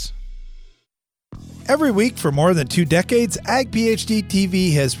corteva.us. Every week for more than 2 decades, Ag PhD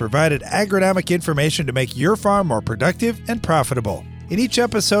TV has provided agronomic information to make your farm more productive and profitable. In each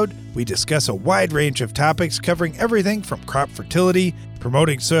episode, we discuss a wide range of topics covering everything from crop fertility,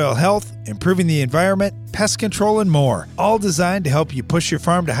 promoting soil health, improving the environment, pest control, and more, all designed to help you push your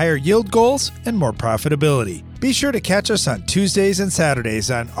farm to higher yield goals and more profitability. Be sure to catch us on Tuesdays and Saturdays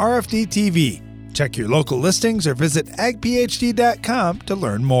on RFD TV. Check your local listings or visit agphd.com to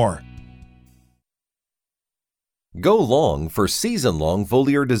learn more. Go long for season-long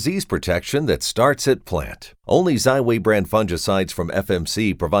foliar disease protection that starts at plant. Only Xyway brand fungicides from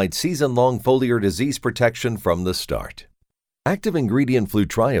FMC provide season-long foliar disease protection from the start. Active ingredient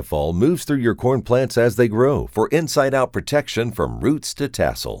flutriafol moves through your corn plants as they grow for inside-out protection from roots to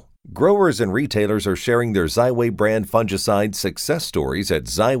tassel. Growers and retailers are sharing their Xyway brand fungicide success stories at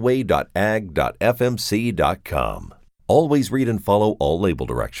xyway.ag.fmc.com. Always read and follow all label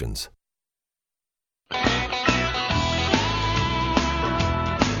directions.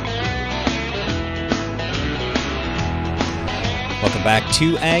 Welcome back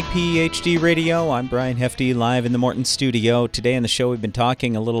to Ag PhD Radio. I'm Brian Hefty, live in the Morton studio. Today on the show, we've been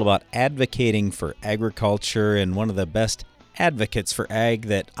talking a little about advocating for agriculture, and one of the best advocates for ag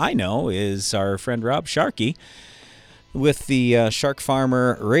that I know is our friend Rob Sharkey with the Shark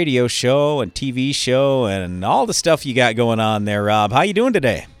Farmer radio show and TV show and all the stuff you got going on there, Rob. How you doing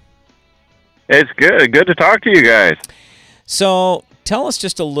today? It's good. Good to talk to you guys. So tell us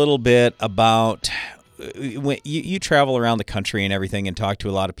just a little bit about... when you travel around the country and everything and talk to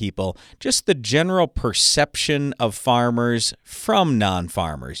a lot of people, just the general perception of farmers from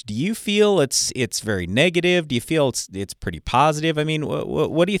non-farmers. Do you feel it's very negative? Do you feel it's pretty positive? I mean,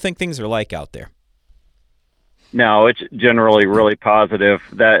 what do you think things are like out there? No, it's generally really positive.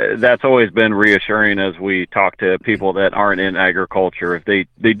 That's always been reassuring as we talk to people that aren't in agriculture. If they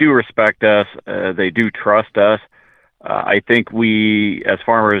do respect us, they do trust us. I think we, as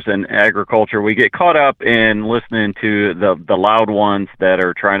farmers in agriculture, we get caught up in listening to the loud ones that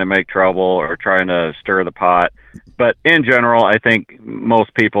are trying to make trouble or trying to stir the pot. But in general, I think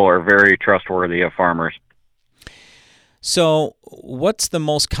most people are very trustworthy of farmers. So what's the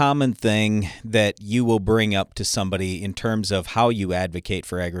most common thing that you will bring up to somebody in terms of how you advocate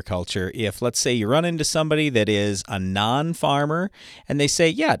for agriculture? If, let's say, you run into somebody that is a non-farmer and they say,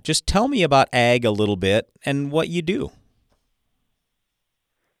 yeah, just tell me about ag a little bit and what you do.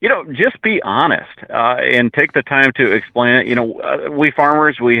 Just be honest and take the time to explain it. We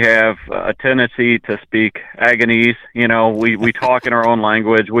farmers, we have a tendency to speak agonese. We talk in our own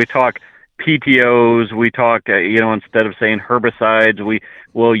language. We talk PTOs. We talk, instead of saying herbicides,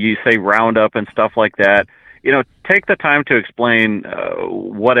 you say Roundup and stuff like that. Take the time to explain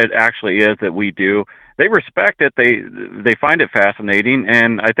what it actually is that we do. They respect it. They find it fascinating,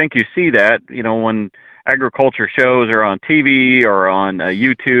 and I think you see that, when agriculture shows are on TV or on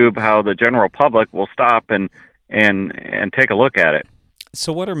YouTube, how the general public will stop and take a look at it.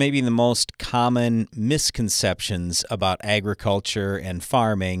 So what are maybe the most common misconceptions about agriculture and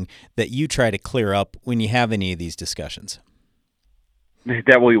farming that you try to clear up when you have any of these discussions?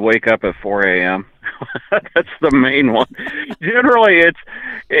 That we wake up at 4 a.m. That's the main one. Generally,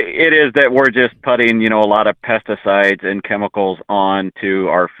 it is that we're just putting, a lot of pesticides and chemicals onto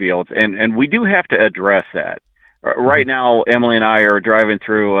our fields, and we do have to address that. Right now, Emily and I are driving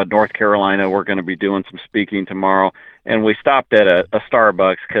through North Carolina. We're going to be doing some speaking tomorrow, and we stopped at a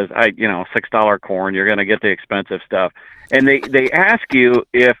Starbucks because $6 corn, you're going to get the expensive stuff, and they ask you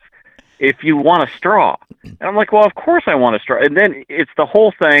if you want a straw. And I'm like, well, of course I want a straw. And then it's the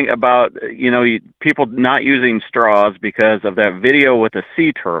whole thing about, people not using straws because of that video with the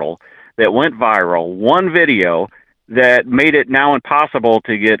sea turtle that went viral. One video that made it now impossible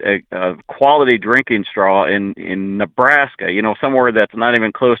to get a quality drinking straw in Nebraska, somewhere that's not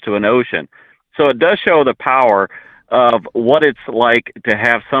even close to an ocean. So it does show the power of what it's like to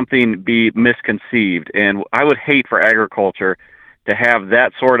have something be misconceived. And I would hate for agriculture to have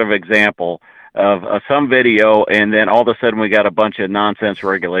that sort of example of some video, and then all of a sudden we got a bunch of nonsense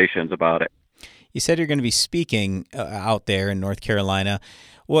regulations about it. You said you're going to be speaking out there in North Carolina.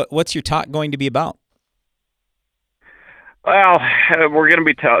 What's your talk going to be about? Well, we're going to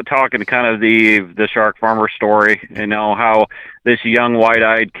be talking kind of the Shark Farmer story, how this young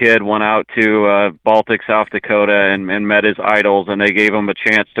white-eyed kid went out to Baltic, South Dakota and met his idols, and they gave him a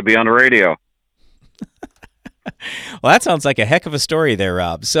chance to be on the radio. Well, that sounds like a heck of a story there,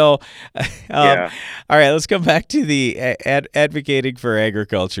 Rob. So, yeah. All right, let's come back to the advocating for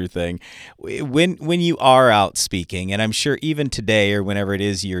agriculture thing. When you are out speaking, and I'm sure even today or whenever it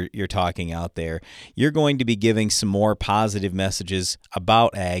is you're talking out there, you're going to be giving some more positive messages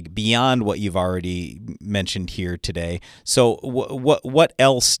about ag beyond what you've already mentioned here today. So, what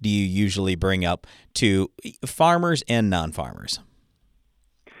else do you usually bring up to farmers and non-farmers?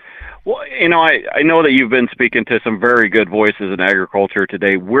 Well, I know that you've been speaking to some very good voices in agriculture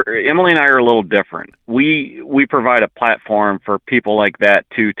today. Emily and I are a little different. We provide a platform for people like that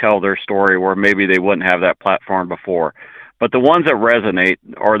to tell their story where maybe they wouldn't have that platform before. But the ones that resonate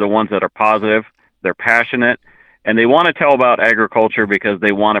are the ones that are positive, they're passionate, and they want to tell about agriculture because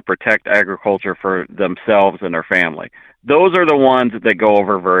they want to protect agriculture for themselves and their family. Those are the ones that go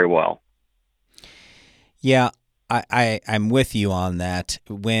over very well. Yeah, I'm with you on that.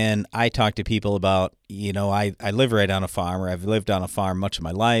 When I talk to people about, I live right on a farm, or I've lived on a farm much of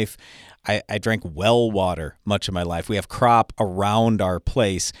my life. I drank well water much of my life. We have crop around our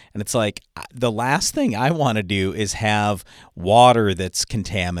place. And it's like the last thing I want to do is have water that's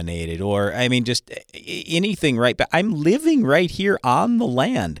contaminated or, just anything, right? But I'm living right here on the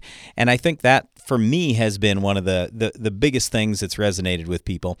land. And I think that for me has been one of the biggest things that's resonated with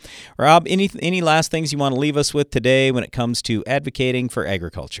people. Rob, any last things you want to leave us with today when it comes to advocating for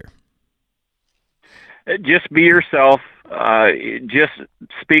agriculture? Just be yourself. Just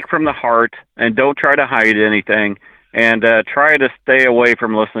speak from the heart, and don't try to hide anything. And try to stay away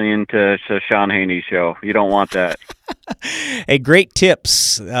from listening to Sean Haney's show. You don't want that. Hey, great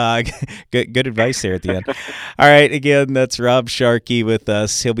tips. Good advice there at the end. All right, again, that's Rob Sharkey with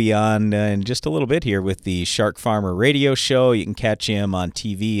us. He'll be on in just a little bit here with the Shark Farmer Radio Show. You can catch him on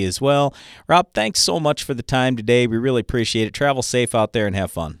TV as well. Rob, thanks so much for the time today. We really appreciate it. Travel safe out there and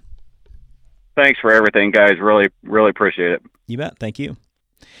have fun. Thanks for everything, guys. Really, really appreciate it. You bet. Thank you.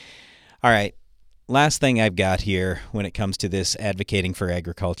 All right. Last thing I've got here when it comes to this advocating for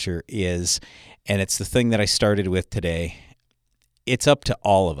agriculture is, and it's the thing that I started with today, it's up to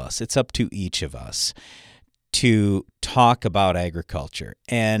all of us. It's up to each of us to talk about agriculture.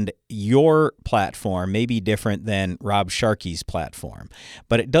 And your platform may be different than Rob Sharkey's platform,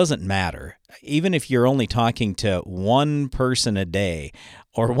 but it doesn't matter. Even if you're only talking to one person a day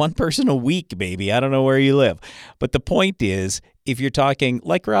or one person a week, maybe, I don't know where you live. But the point is, if you're talking,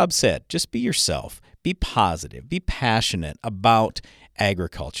 like Rob said, just be yourself, be positive, be passionate about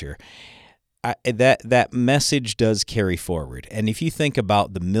agriculture. That message does carry forward. And if you think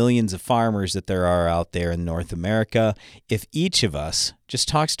about the millions of farmers that there are out there in North America, if each of us just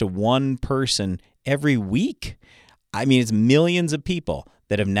talks to one person every week, it's millions of people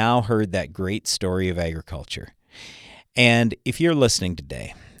that have now heard that great story of agriculture. And if you're listening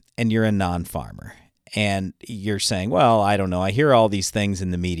today and you're a non-farmer and you're saying, well, I don't know, I hear all these things in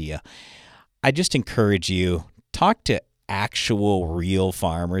the media, I just encourage you, talk to actual real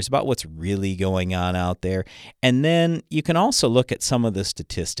farmers about what's really going on out there. And then you can also look at some of the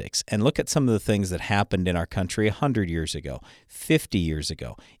statistics and look at some of the things that happened in our country 100 years ago, 50 years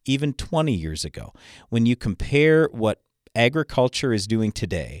ago, even 20 years ago. When you compare what agriculture is doing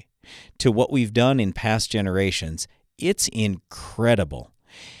today to what we've done in past generations, it's incredible.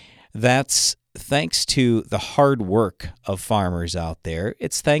 That's thanks to the hard work of farmers out there.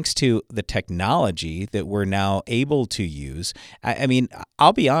 It's thanks to the technology that we're now able to use.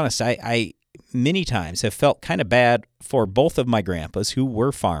 I'll be honest, I many times have felt kind of bad for both of my grandpas who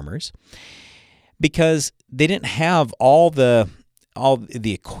were farmers because they didn't have all the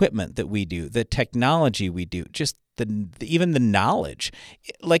equipment that we do, the technology we do, just even the knowledge.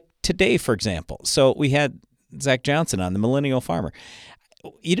 Like today, for example. So we had Zach Johnson on, the Millennial Farmer.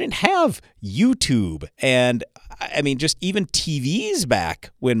 You didn't have YouTube and just even TVs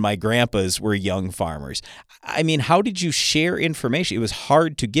back when my grandpas were young farmers. How did you share information? It was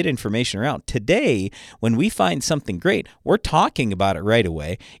hard to get information around. Today, when we find something great, we're talking about it right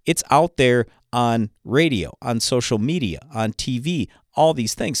away. It's out there on radio, on social media, on TV, all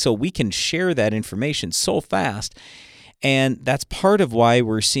these things. So we can share that information so fast. And that's part of why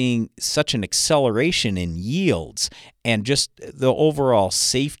we're seeing such an acceleration in yields and just the overall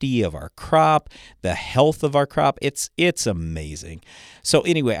safety of our crop, the health of our crop. It's amazing. So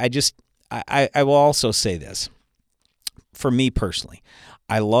anyway, I will also say this. For me personally,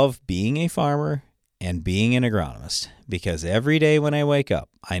 I love being a farmer and being an agronomist because every day when I wake up,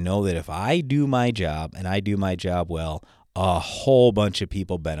 I know that if I do my job and I do my job well, a whole bunch of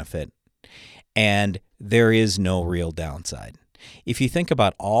people benefit. And there is no real downside. If you think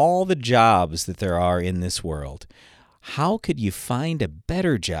about all the jobs that there are in this world, how could you find a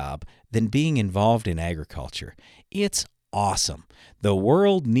better job than being involved in agriculture? It's awesome. The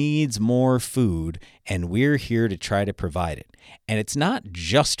world needs more food, and we're here to try to provide it. And it's not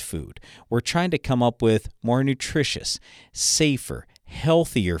just food. We're trying to come up with more nutritious, safer,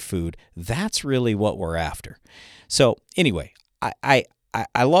 healthier food. That's really what we're after. So anyway,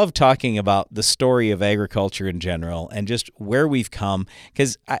 I love talking about the story of agriculture in general and just where we've come,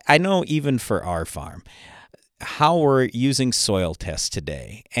 because I know even for our farm, how we're using soil tests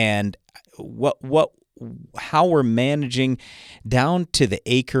today and how we're managing down to the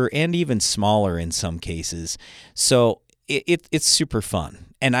acre and even smaller in some cases. So it's super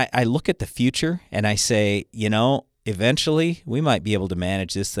fun. And I look at the future and I say, eventually we might be able to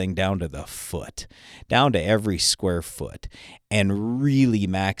manage this thing down to the foot, down to every square foot, and really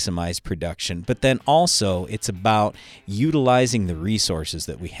maximize production. But then also it's about utilizing the resources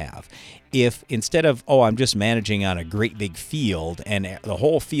that we have. If instead of, I'm just managing on a great big field and the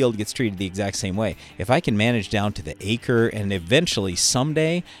whole field gets treated the exact same way, if I can manage down to the acre and eventually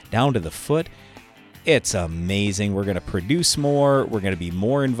someday down to the foot, it's amazing. We're going to produce more. We're going to be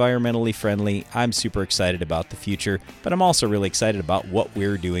more environmentally friendly. I'm super excited about the future, but I'm also really excited about what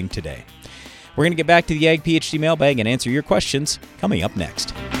we're doing today. We're going to get back to the Ag PhD mailbag and answer your questions coming up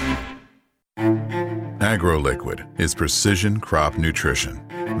next. AgroLiquid is precision crop nutrition.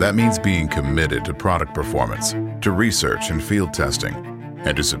 That means being committed to product performance, to research and field testing,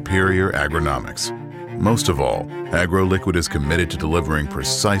 and to superior agronomics. Most of all, AgroLiquid is committed to delivering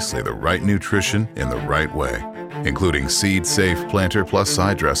precisely the right nutrition in the right way, including seed-safe planter plus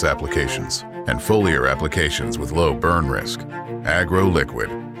side dress applications and foliar applications with low burn risk.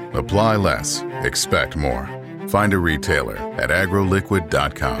 AgroLiquid. Apply less, expect more. Find a retailer at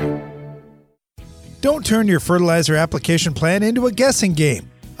agroliquid.com. Don't turn your fertilizer application plan into a guessing game.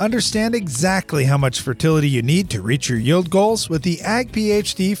 Understand exactly how much fertility you need to reach your yield goals with the Ag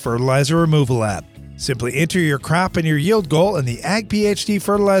PhD Fertilizer Removal app. Simply enter your crop and your yield goal, and the Ag PhD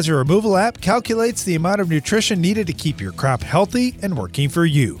Fertilizer Removal app calculates the amount of nutrition needed to keep your crop healthy and working for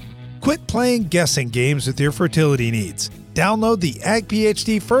you. Quit playing guessing games with your fertility needs. Download the Ag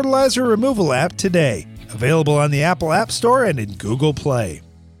PhD Fertilizer Removal app today. Available on the Apple App Store and in Google Play.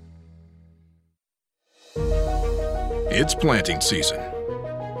 It's planting season.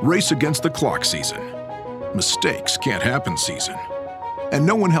 Race against the clock season. Mistakes can't happen season. And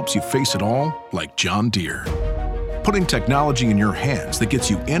no one helps you face it all like John Deere. Putting technology in your hands that gets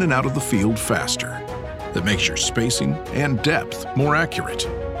you in and out of the field faster, that makes your spacing and depth more accurate,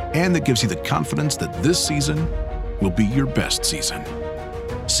 and that gives you the confidence that this season will be your best season.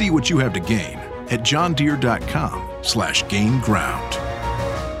 See what you have to gain at johndeere.com/gain ground.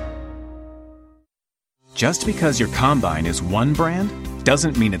 Just because your combine is one brand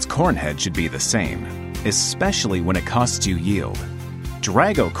doesn't mean its corn head should be the same, especially when it costs you yield.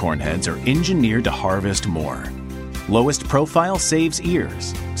 Drago corn heads are engineered to harvest more. Lowest profile saves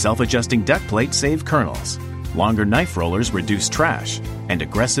ears, self-adjusting deck plates save kernels, longer knife rollers reduce trash, and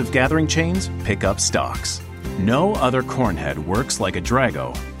aggressive gathering chains pick up stalks. No other corn head works like a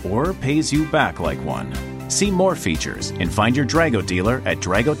Drago or pays you back like one. See more features and find your Drago dealer at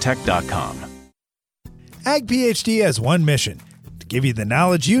dragotech.com. Ag PhD has one mission: to give you the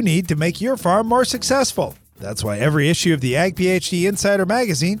knowledge you need to make your farm more successful. That's why every issue of the Ag PhD Insider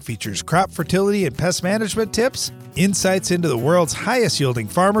magazine features crop fertility and pest management tips, insights into the world's highest yielding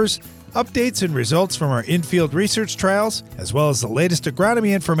farmers, updates and results from our in-field research trials, as well as the latest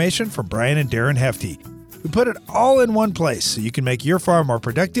agronomy information from Brian and Darren Hefty. We put it all in one place so you can make your farm more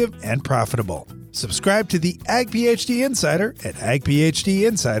productive and profitable. Subscribe to the Ag PhD Insider at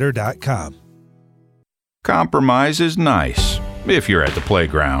agphdinsider.com. Compromise is nice if you're at the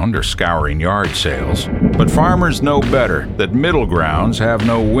playground or scouring yard sales. But farmers know better that middle grounds have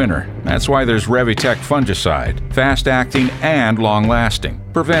no winner. That's why there's Revitec fungicide, fast-acting and long-lasting,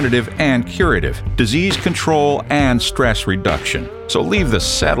 preventative and curative, disease control and stress reduction. So leave the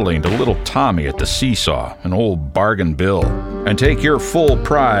settling to little Tommy at the seesaw, an old bargain bill, and take your full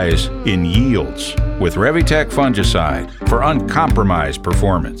prize in yields with Revitec fungicide for uncompromised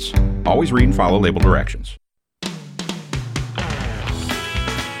performance. Always read and follow label directions.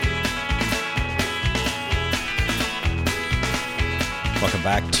 Welcome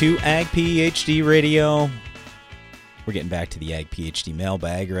back to Ag PhD Radio. We're getting back to the Ag PhD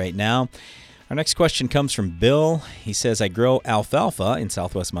mailbag right now. Our next question comes from Bill. He says, I grow alfalfa in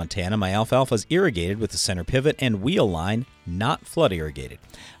southwest Montana. My alfalfa is irrigated with a center pivot and wheel line, not flood irrigated.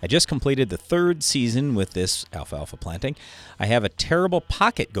 I just completed the third season with this alfalfa planting. I have a terrible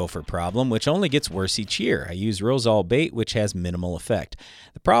pocket gopher problem, which only gets worse each year. I use Rosal bait, which has minimal effect.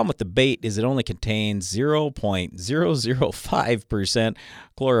 The problem with the bait is it only contains 0.005%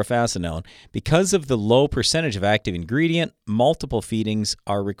 chlorofazanone. Because of the low percentage of active ingredient, multiple feedings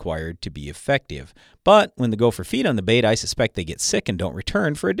are required to be effective. But when the gopher feed on the bait, I suspect they get sick and don't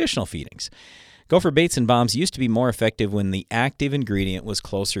return for additional feedings. Gopher baits and bombs used to be more effective when the active ingredient was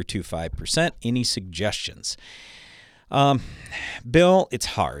closer to 5%. Any suggestions? Bill, it's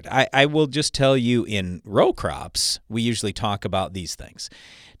hard. I will just tell you, in row crops, we usually talk about these things.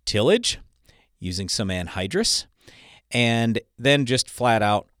 Tillage, using some anhydrous, and then just flat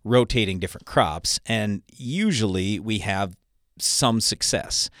out rotating different crops. And usually we have some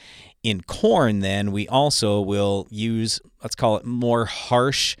success. In corn, then, we also will use, let's call it, more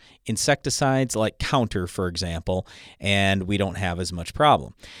harsh insecticides like Counter, for example, and we don't have as much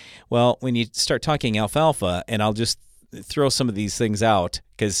problem. Well, when you start talking alfalfa, and I'll just throw some of these things out,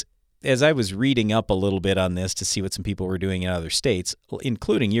 because as I was reading up a little bit on this to see what some people were doing in other states,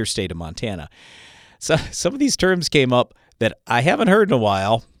 including your state of Montana, so some of these terms came up that I haven't heard in a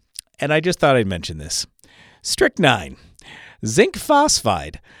while, and I just thought I'd mention this. Strychnine, zinc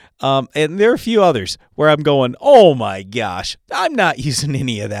phosphide, and there are a few others where I'm going, oh my gosh, I'm not using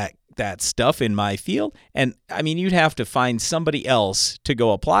any of that stuff in my field. And I mean, you'd have to find somebody else to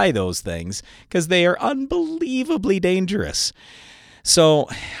go apply those things because they are unbelievably dangerous. So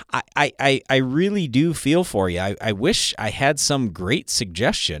I really do feel for you. I wish I had some great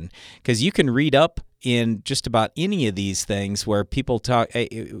suggestion, because you can read up in just about any of these things where people talk,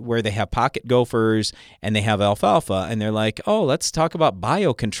 where they have pocket gophers and they have alfalfa, and they're like, oh, let's talk about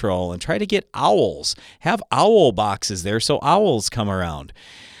biocontrol and try to get owls. Have owl boxes there so owls come around.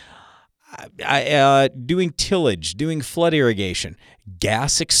 Doing tillage, doing flood irrigation,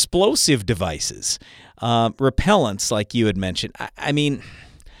 gas explosive devices, repellents like you had mentioned. I mean,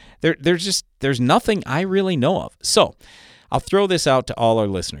 there's nothing I really know of. So I'll throw this out to all our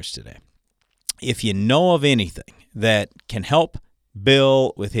listeners today. If you know of anything that can help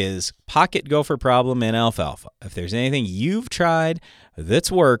Bill with his pocket gopher problem in alfalfa, if there's anything you've tried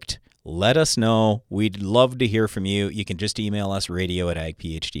that's worked, let us know. We'd love to hear from you. You can just email us,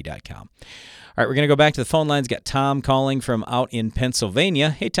 radio@agphd.com. All right, we're going to go back to the phone lines. Got Tom calling from out in Pennsylvania.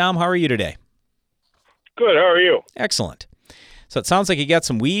 Hey, Tom, how are you today? Good. How are you? Excellent. So it sounds like you got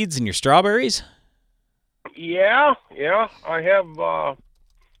some weeds in your strawberries? Yeah. I have, I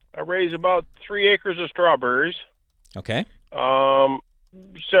raise about 3 acres of strawberries. Okay.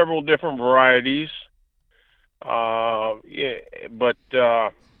 Several different varieties.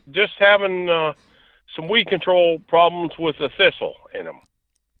 Just having some weed control problems with the thistle in them.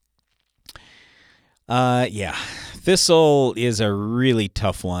 Yeah. Thistle is a really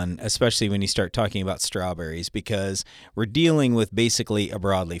tough one, especially when you start talking about strawberries, because we're dealing with basically a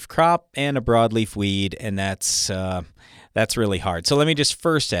broadleaf crop and a broadleaf weed, and that's really hard. So let me just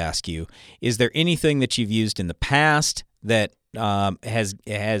first ask you, is there anything that you've used in the past that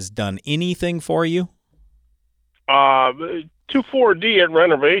has done anything for you? 2,4-D at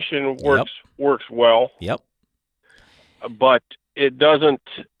renovation works well. Yep. But it doesn't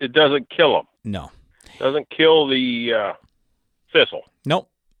kill them. No. Doesn't kill the thistle. Nope,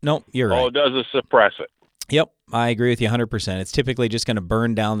 you're right. All it does is suppress it. Yep, I agree with you 100%. It's typically just going to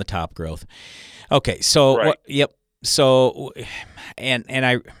burn down the top growth. Okay, so right. So,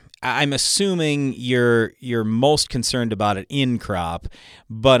 and I'm assuming you're most concerned about it in crop,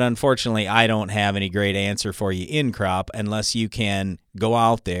 but unfortunately, I don't have any great answer for you in crop unless you can go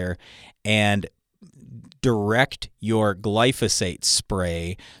out there and direct your glyphosate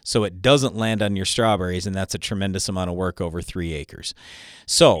spray so it doesn't land on your strawberries, and that's a tremendous amount of work over 3 acres.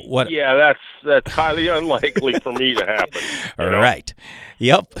 So what? Yeah, that's highly unlikely for me to happen. All right.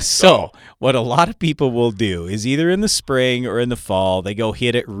 Yep. So what a lot of people will do is either in the spring or in the fall, they go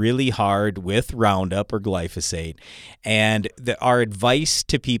hit it really hard with Roundup or glyphosate. And our advice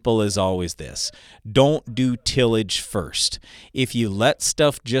to people is always this: don't do tillage first. If you let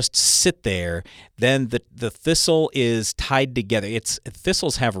stuff just sit there, then the thistle is tied together.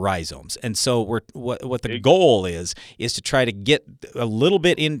 Thistles have rhizomes, and so what the goal is to try to get a little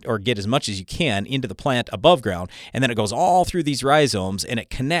bit in, or get as much as you can into the plant above ground, and then it goes all through these rhizomes and it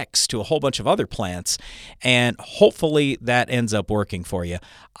connects to a whole bunch of other plants, and hopefully that ends up working for you.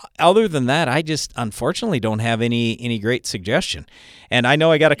 Other than that, I just unfortunately don't have any great suggestion. And I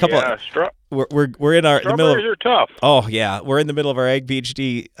know I got a couple. Yeah, we're in the middle. Strawberries are tough. Oh yeah, we're in the middle of our Ag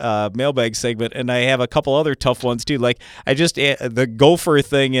PhD mailbag segment, and I have a couple other tough ones too. Like the gopher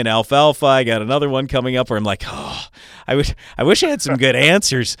thing in alfalfa. I got another one coming up where I'm like, oh, I wish I had some good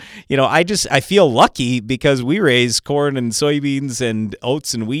answers. I feel lucky because we raise corn and soybeans and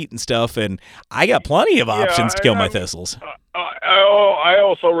oats and wheat and stuff, and I got plenty of options to kill my thistles. I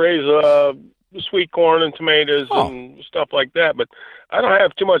also raise sweet corn and tomatoes and stuff like that, but I don't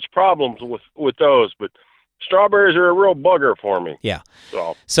have too much problems with those. But strawberries are a real bugger for me. Yeah.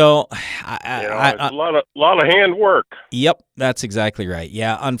 So it's a lot of hand work. Yep, that's exactly right.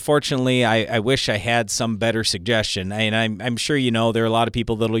 Yeah, unfortunately, I wish I had some better suggestion. And I'm sure there are a lot of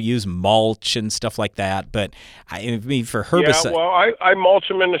people that'll use mulch and stuff like that. But I mean, for herbicide, yeah, well, I mulch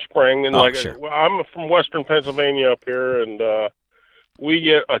them in the spring, and I'm from Western Pennsylvania up here, and we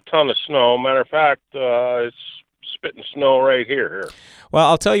get a ton of snow. Matter of fact, it's spitting snow right here. Well,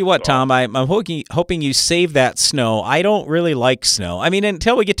 I'll tell you what, Tom, I'm hoping you save that snow. I don't really like snow. I mean,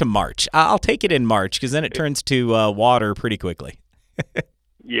 until we get to March. I'll take it in March because then it turns to water pretty quickly.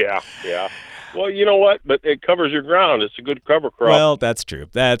 Yeah. Well, you know what? But it covers your ground. It's a good cover crop. Well, that's true.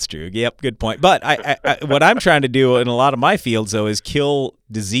 Yep, good point. But I what I'm trying to do in a lot of my fields, though, is kill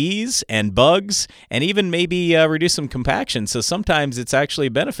disease and bugs and even maybe reduce some compaction. So sometimes it's actually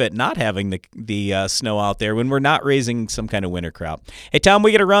a benefit not having the snow out there when we're not raising some kind of winter crop. Hey, Tom,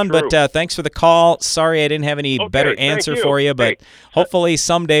 we got to run, but thanks for the call. Sorry I didn't have any better answer for you, but hopefully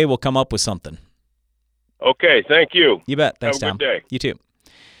someday we'll come up with something. Okay, thank you. You bet. Thanks, Have a Tom. good day. You too.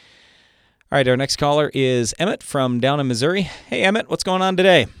 All right, our next caller is Emmett from down in Missouri. Hey, Emmett, what's going on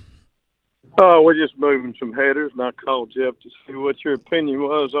today? We're just moving some headers, and I called Jeff to see what your opinion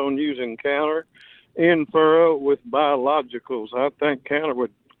was on using counter in furrow with biologicals. I think counter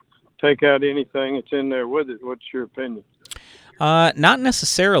would take out anything that's in there with it. What's your opinion? Not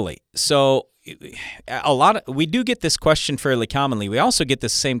necessarily. So we do get this question fairly commonly. We also get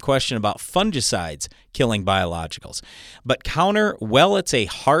this same question about fungicides killing biologicals. But counter, well, it's a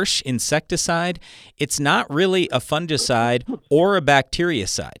harsh insecticide. It's not really a fungicide or a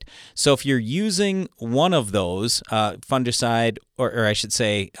bactericide. So if you're using one of those, fungicide, or I should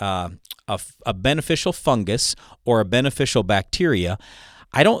say a beneficial fungus or a beneficial bacteria,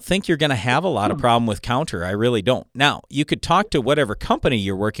 I don't think you're going to have a lot of problem with counter. I really don't. Now, you could talk to whatever company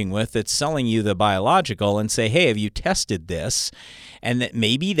you're working with that's selling you the biological and say, hey, have you tested this? And that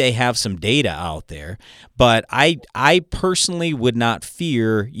maybe they have some data out there. But I personally would not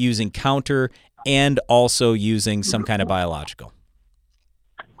fear using counter and also using some kind of biological.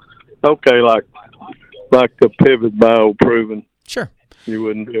 Okay, like the Pivot Bio Proven. Sure. You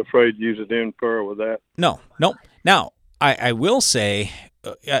wouldn't be afraid to use it in furrow with that? No. Now, I will say,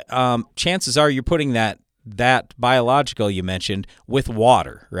 chances are you're putting that biological you mentioned with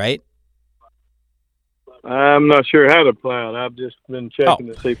water, right? I'm not sure how to apply it. I've just been checking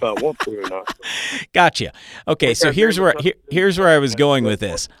to see if I want to or not. Gotcha. Okay, so here's where I was going with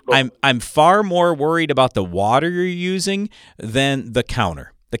this. I'm far more worried about the water you're using than the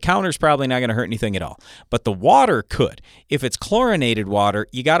counter. The counter's probably not going to hurt anything at all, but the water could. If it's chlorinated water,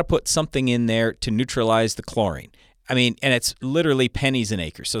 you got to put something in there to neutralize the chlorine. I mean, and it's literally pennies an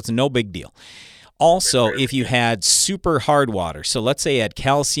acre, so it's no big deal. Also, if you had super hard water, so let's say you had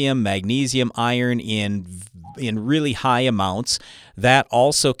calcium, magnesium, iron in really high amounts, that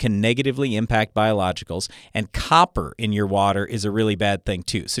also can negatively impact biologicals. And copper in your water is a really bad thing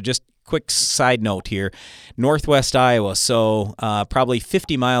too. So just quick side note here, northwest Iowa, so probably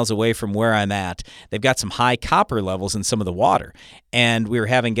 50 miles away from where I'm at, they've got some high copper levels in some of the water. And we were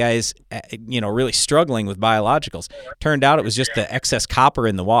having guys, really struggling with biologicals. Turned out it was just the excess copper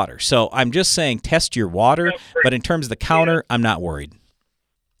in the water. So I'm just saying test your water, but in terms of the counter, I'm not worried.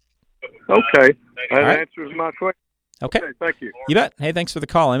 Okay. That answers my question. Okay. Thank you. You bet. Hey, thanks for the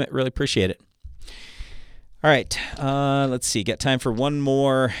call, Emmett. Really appreciate it. All right. Let's see. Got time for one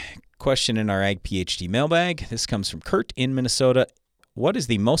more question in our Ag PhD mailbag. This comes from Kurt in Minnesota. What is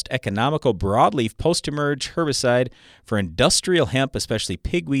the most economical broadleaf post-emerge herbicide for industrial hemp, especially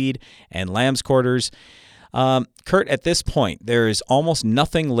pigweed and lamb's quarters? Kurt, at this point, there is almost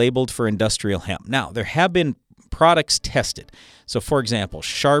nothing labeled for industrial hemp. Now, there have been products tested. So, for example,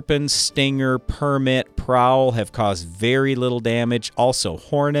 Sharpen, Stinger, Permit, Prowl have caused very little damage. Also,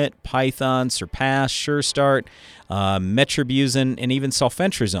 Hornet, Python, Surpass, Sure Start, Metribuzin, and even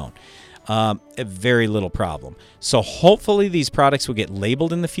Sulfentrazone. Very little problem. So hopefully these products will get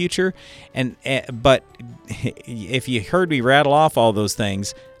labeled in the future. But if you heard me rattle off all those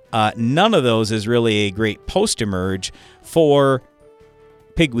things, none of those is really a great post-emerge for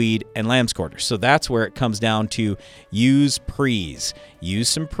pigweed and lamb's quarters. So that's where it comes down to use prees. Use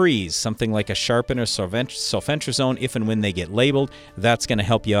some prees, something like a Sharpen or Sulfentrazone if and when they get labeled. That's going to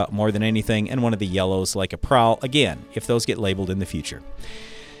help you out more than anything. And one of the yellows like a Prowl, again, if those get labeled in the future.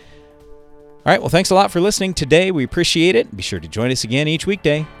 All right, well, thanks a lot for listening today. We appreciate it. Be sure to join us again each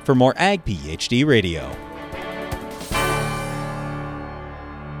weekday for more Ag PhD Radio.